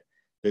enjoy it.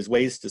 There's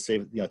ways to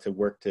save, to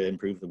work to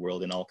improve the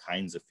world in all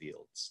kinds of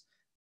fields.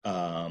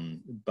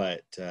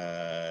 But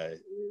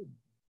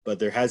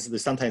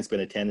there's sometimes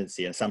been a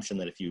tendency, an assumption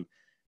that if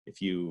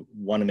you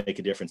want to make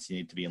a difference, you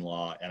need to be in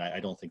law. And I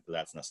don't think that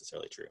that's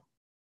necessarily true.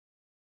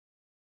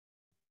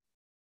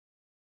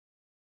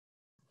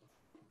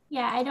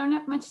 Yeah, I don't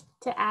have much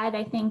to add.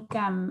 I think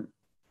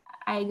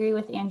I agree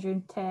with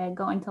Andrew to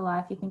go into law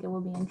if you think it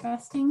will be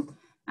interesting.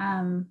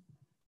 And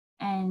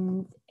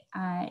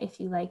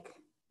if you like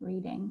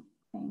reading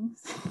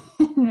things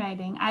and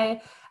writing.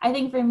 I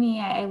think for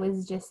me,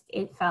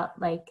 it felt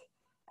like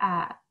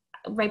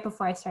right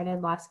before I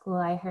started law school,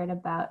 I heard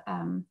about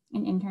an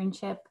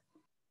internship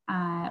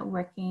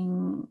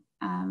working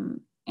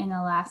in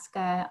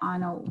Alaska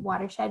on a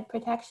watershed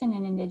protection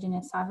and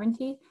Indigenous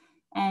sovereignty.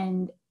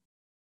 And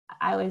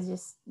I was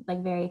just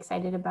like very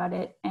excited about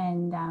it.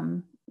 And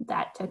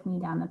that took me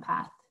down the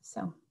path.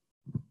 So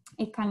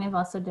it kind of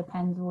also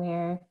depends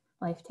where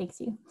life takes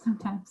you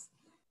sometimes.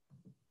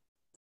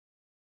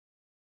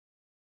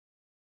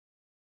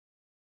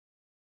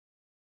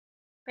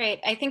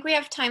 Great. I think we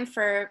have time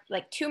for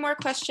like 2 more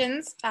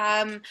questions.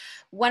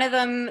 One of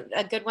them,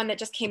 a good one that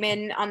just came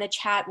in on the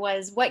chat,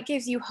 was what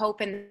gives you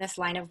hope in this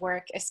line of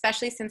work,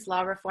 especially since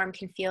law reform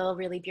can feel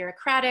really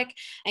bureaucratic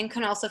and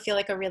can also feel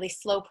like a really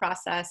slow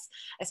process,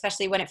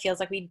 especially when it feels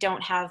like we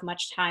don't have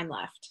much time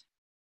left?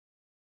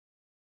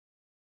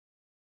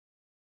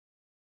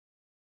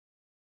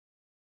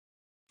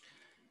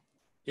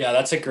 Yeah,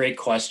 that's a great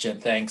question.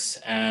 Thanks.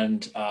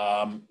 And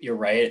you're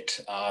right.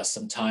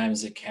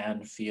 Sometimes it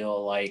can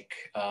feel like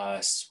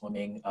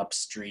swimming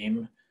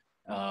upstream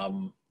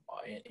in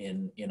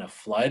a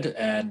flood.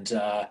 And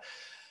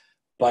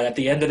but at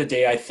the end of the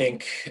day, I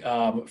think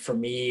for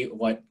me,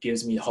 what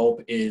gives me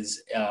hope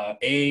is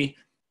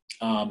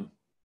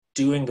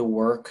doing the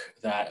work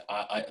that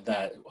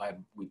I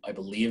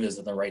believe is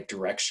in the right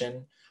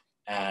direction.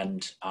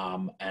 And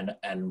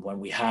when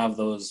we have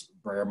those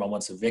rare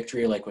moments of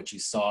victory, like what you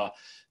saw,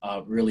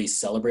 really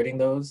celebrating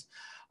those.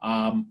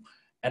 And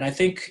I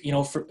think,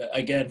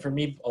 for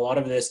me, a lot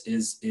of this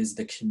is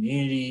the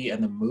community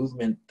and the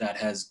movement that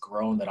has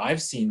grown, that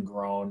I've seen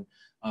grown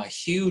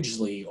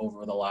hugely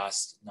over the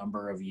last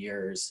number of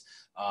years,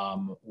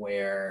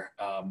 where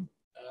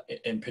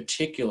in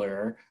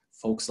particular,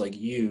 folks like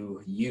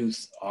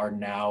youth are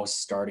now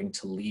starting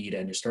to lead,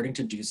 and you're starting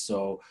to do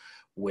so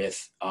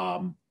with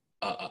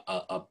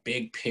a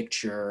big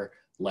picture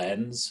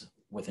lens,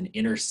 with an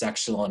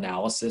intersectional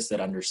analysis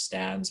that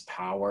understands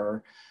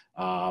power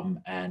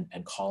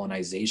and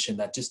colonization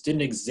that just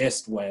didn't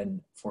exist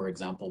for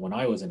example, when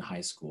I was in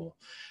high school.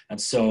 And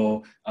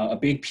so a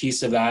big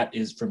piece of that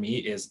is, for me,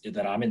 is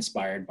that I'm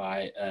inspired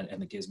by,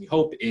 and that gives me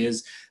hope,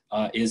 is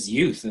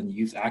youth and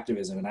youth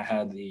activism. And I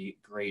had the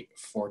great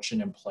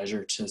fortune and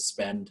pleasure to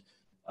spend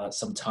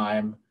some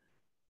time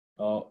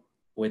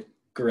with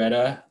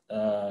Greta.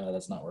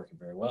 That's not working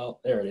very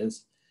well. There it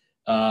is.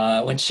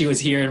 When she was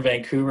here in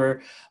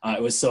Vancouver,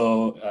 it was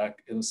so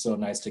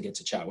nice to get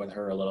to chat with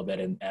her a little bit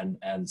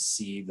and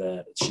see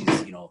that she's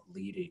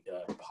leading,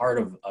 part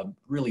of a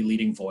really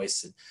leading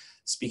voice and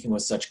speaking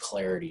with such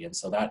clarity. And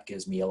so that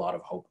gives me a lot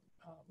of hope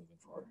moving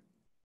forward.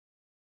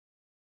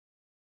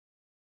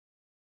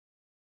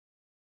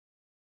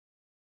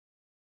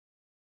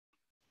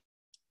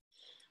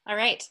 All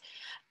right.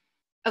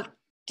 Oh,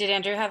 did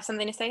Andrew have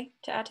something to say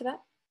to add to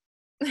that?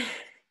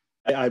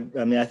 I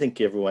mean, I think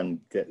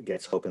everyone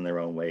gets hope in their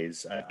own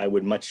ways. I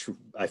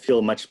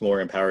feel much more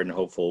empowered and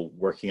hopeful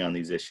working on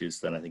these issues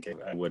than I think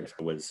I would if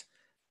I was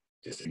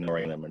just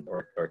ignoring them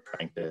or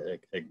trying to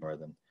ignore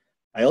them.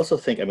 I also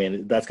think, I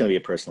mean, that's going to be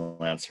a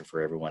personal answer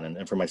for everyone.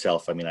 And for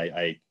myself, I mean,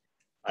 I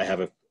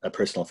have a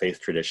personal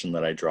faith tradition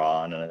that I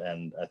draw on,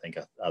 and I think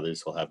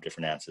others will have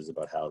different answers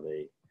about how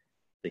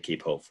they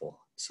keep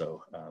hopeful.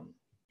 So,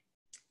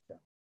 yeah.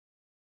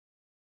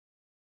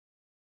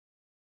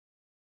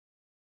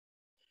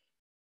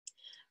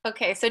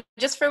 Okay, so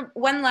just for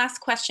one last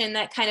question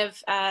that kind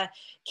of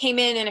came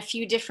in a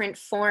few different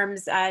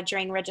forms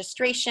during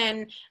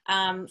registration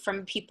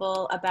from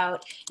people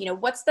about,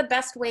 what's the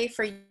best way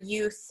for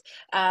youth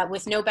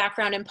with no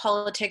background in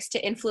politics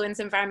to influence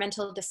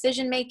environmental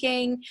decision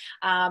making?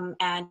 And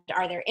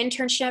are there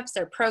internships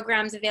or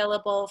programs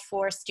available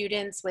for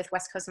students with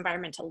West Coast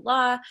environmental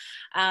law?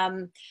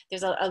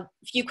 There's a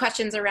few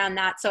questions around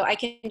that, so I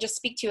can just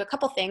speak to a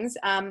couple things.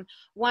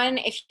 One,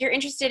 if you're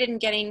interested in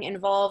getting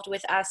involved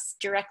with us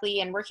directly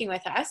and working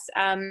with us,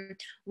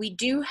 we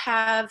do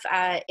have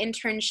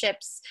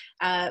internships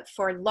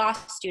for law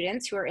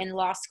students who are in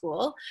law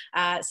school.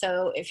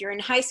 So if you're in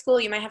high school,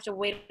 you might have to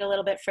wait a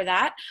little bit for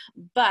that.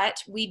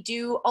 But we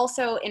do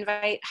also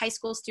invite high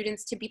school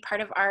students to be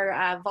part of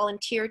our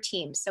volunteer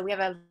team. So we have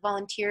a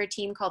volunteer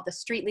team called the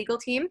Street Legal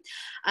Team.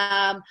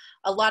 A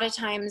lot of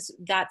times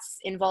that's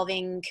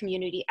involving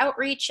community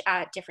outreach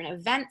at different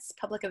events,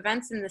 public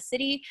events in the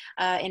city,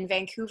 in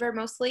Vancouver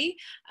mostly.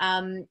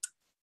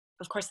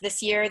 Of course,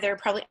 this year there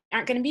probably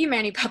aren't going to be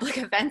many public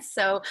events,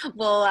 so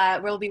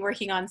we'll be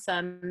working on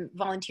some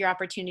volunteer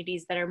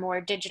opportunities that are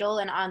more digital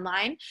and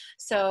online.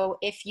 So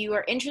if you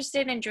are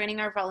interested in joining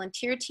our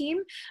volunteer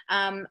team,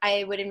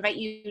 I would invite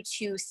you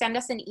to send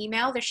us an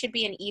email. There should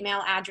be an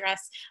email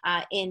address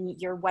in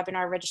your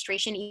webinar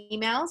registration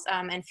emails,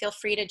 and feel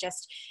free to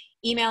just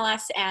email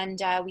us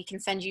and we can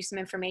send you some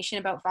information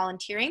about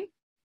volunteering.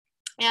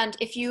 And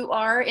if you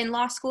are in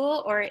law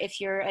school, or if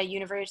you're a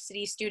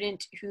university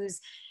student who's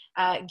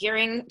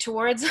gearing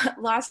towards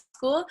law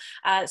school,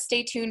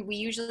 stay tuned. We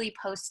usually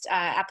post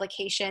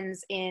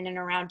applications in and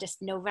around just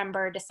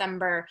November,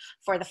 December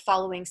for the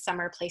following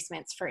summer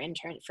placements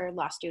for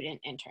law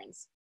student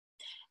interns.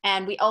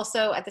 And we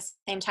also, at the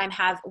same time,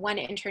 have one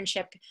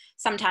internship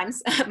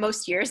sometimes,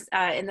 most years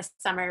in the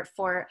summer,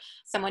 for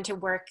someone to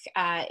work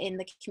in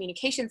the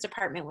communications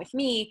department with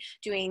me,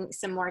 doing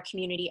some more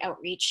community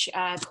outreach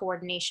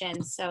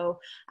coordination. So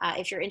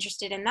if you're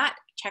interested in that,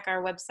 check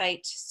our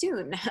website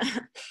soon.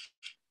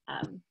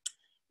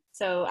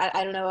 So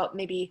I don't know,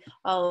 maybe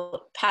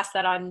I'll pass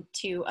that on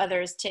to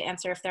others to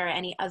answer if there are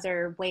any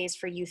other ways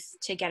for youth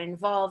to get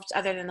involved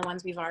other than the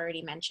ones we've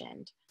already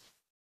mentioned.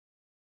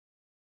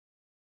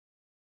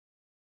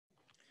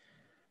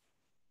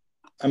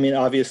 I mean,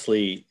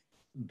 obviously,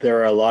 there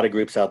are a lot of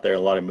groups out there, a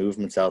lot of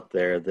movements out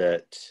there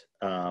that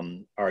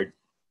are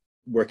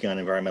working on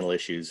environmental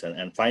issues,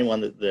 and find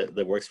one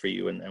that works for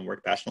you and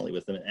work passionately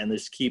with them, and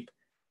just keep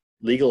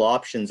legal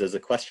options as a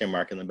question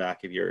mark in the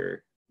back of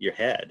your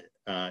head.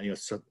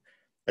 So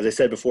as I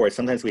said before,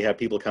 sometimes we have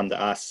people come to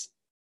us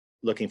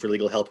looking for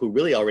legal help who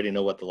really already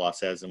know what the law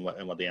says and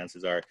what the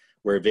answers are.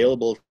 We're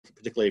available,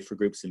 particularly for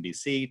groups in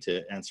BC,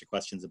 to answer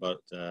questions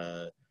about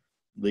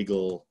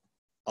legal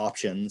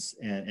options,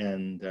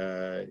 and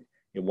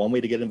one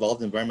way to get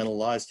involved in environmental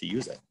law is to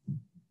use it.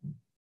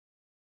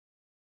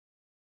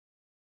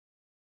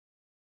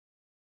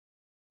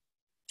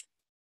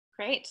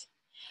 Great.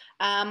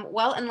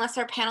 Well, unless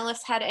our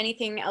panelists had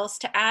anything else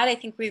to add, I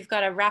think we've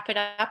got to wrap it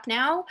up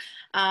now.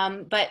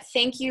 But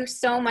thank you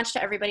so much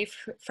to everybody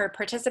for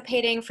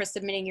participating, for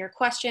submitting your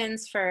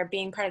questions, for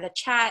being part of the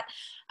chat.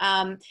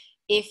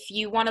 If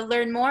you want to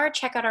learn more,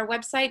 check out our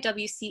website,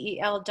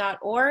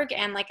 wcel.org.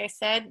 And like I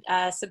said,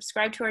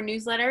 subscribe to our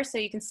newsletter so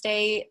you can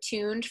stay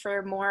tuned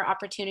for more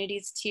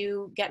opportunities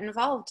to get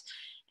involved.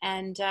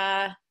 And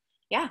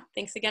yeah,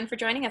 thanks again for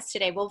joining us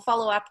today. We'll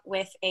follow up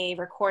with a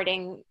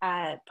recording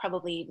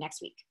probably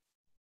next week.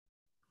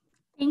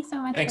 Thanks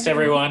so much. Thanks,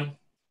 everyone.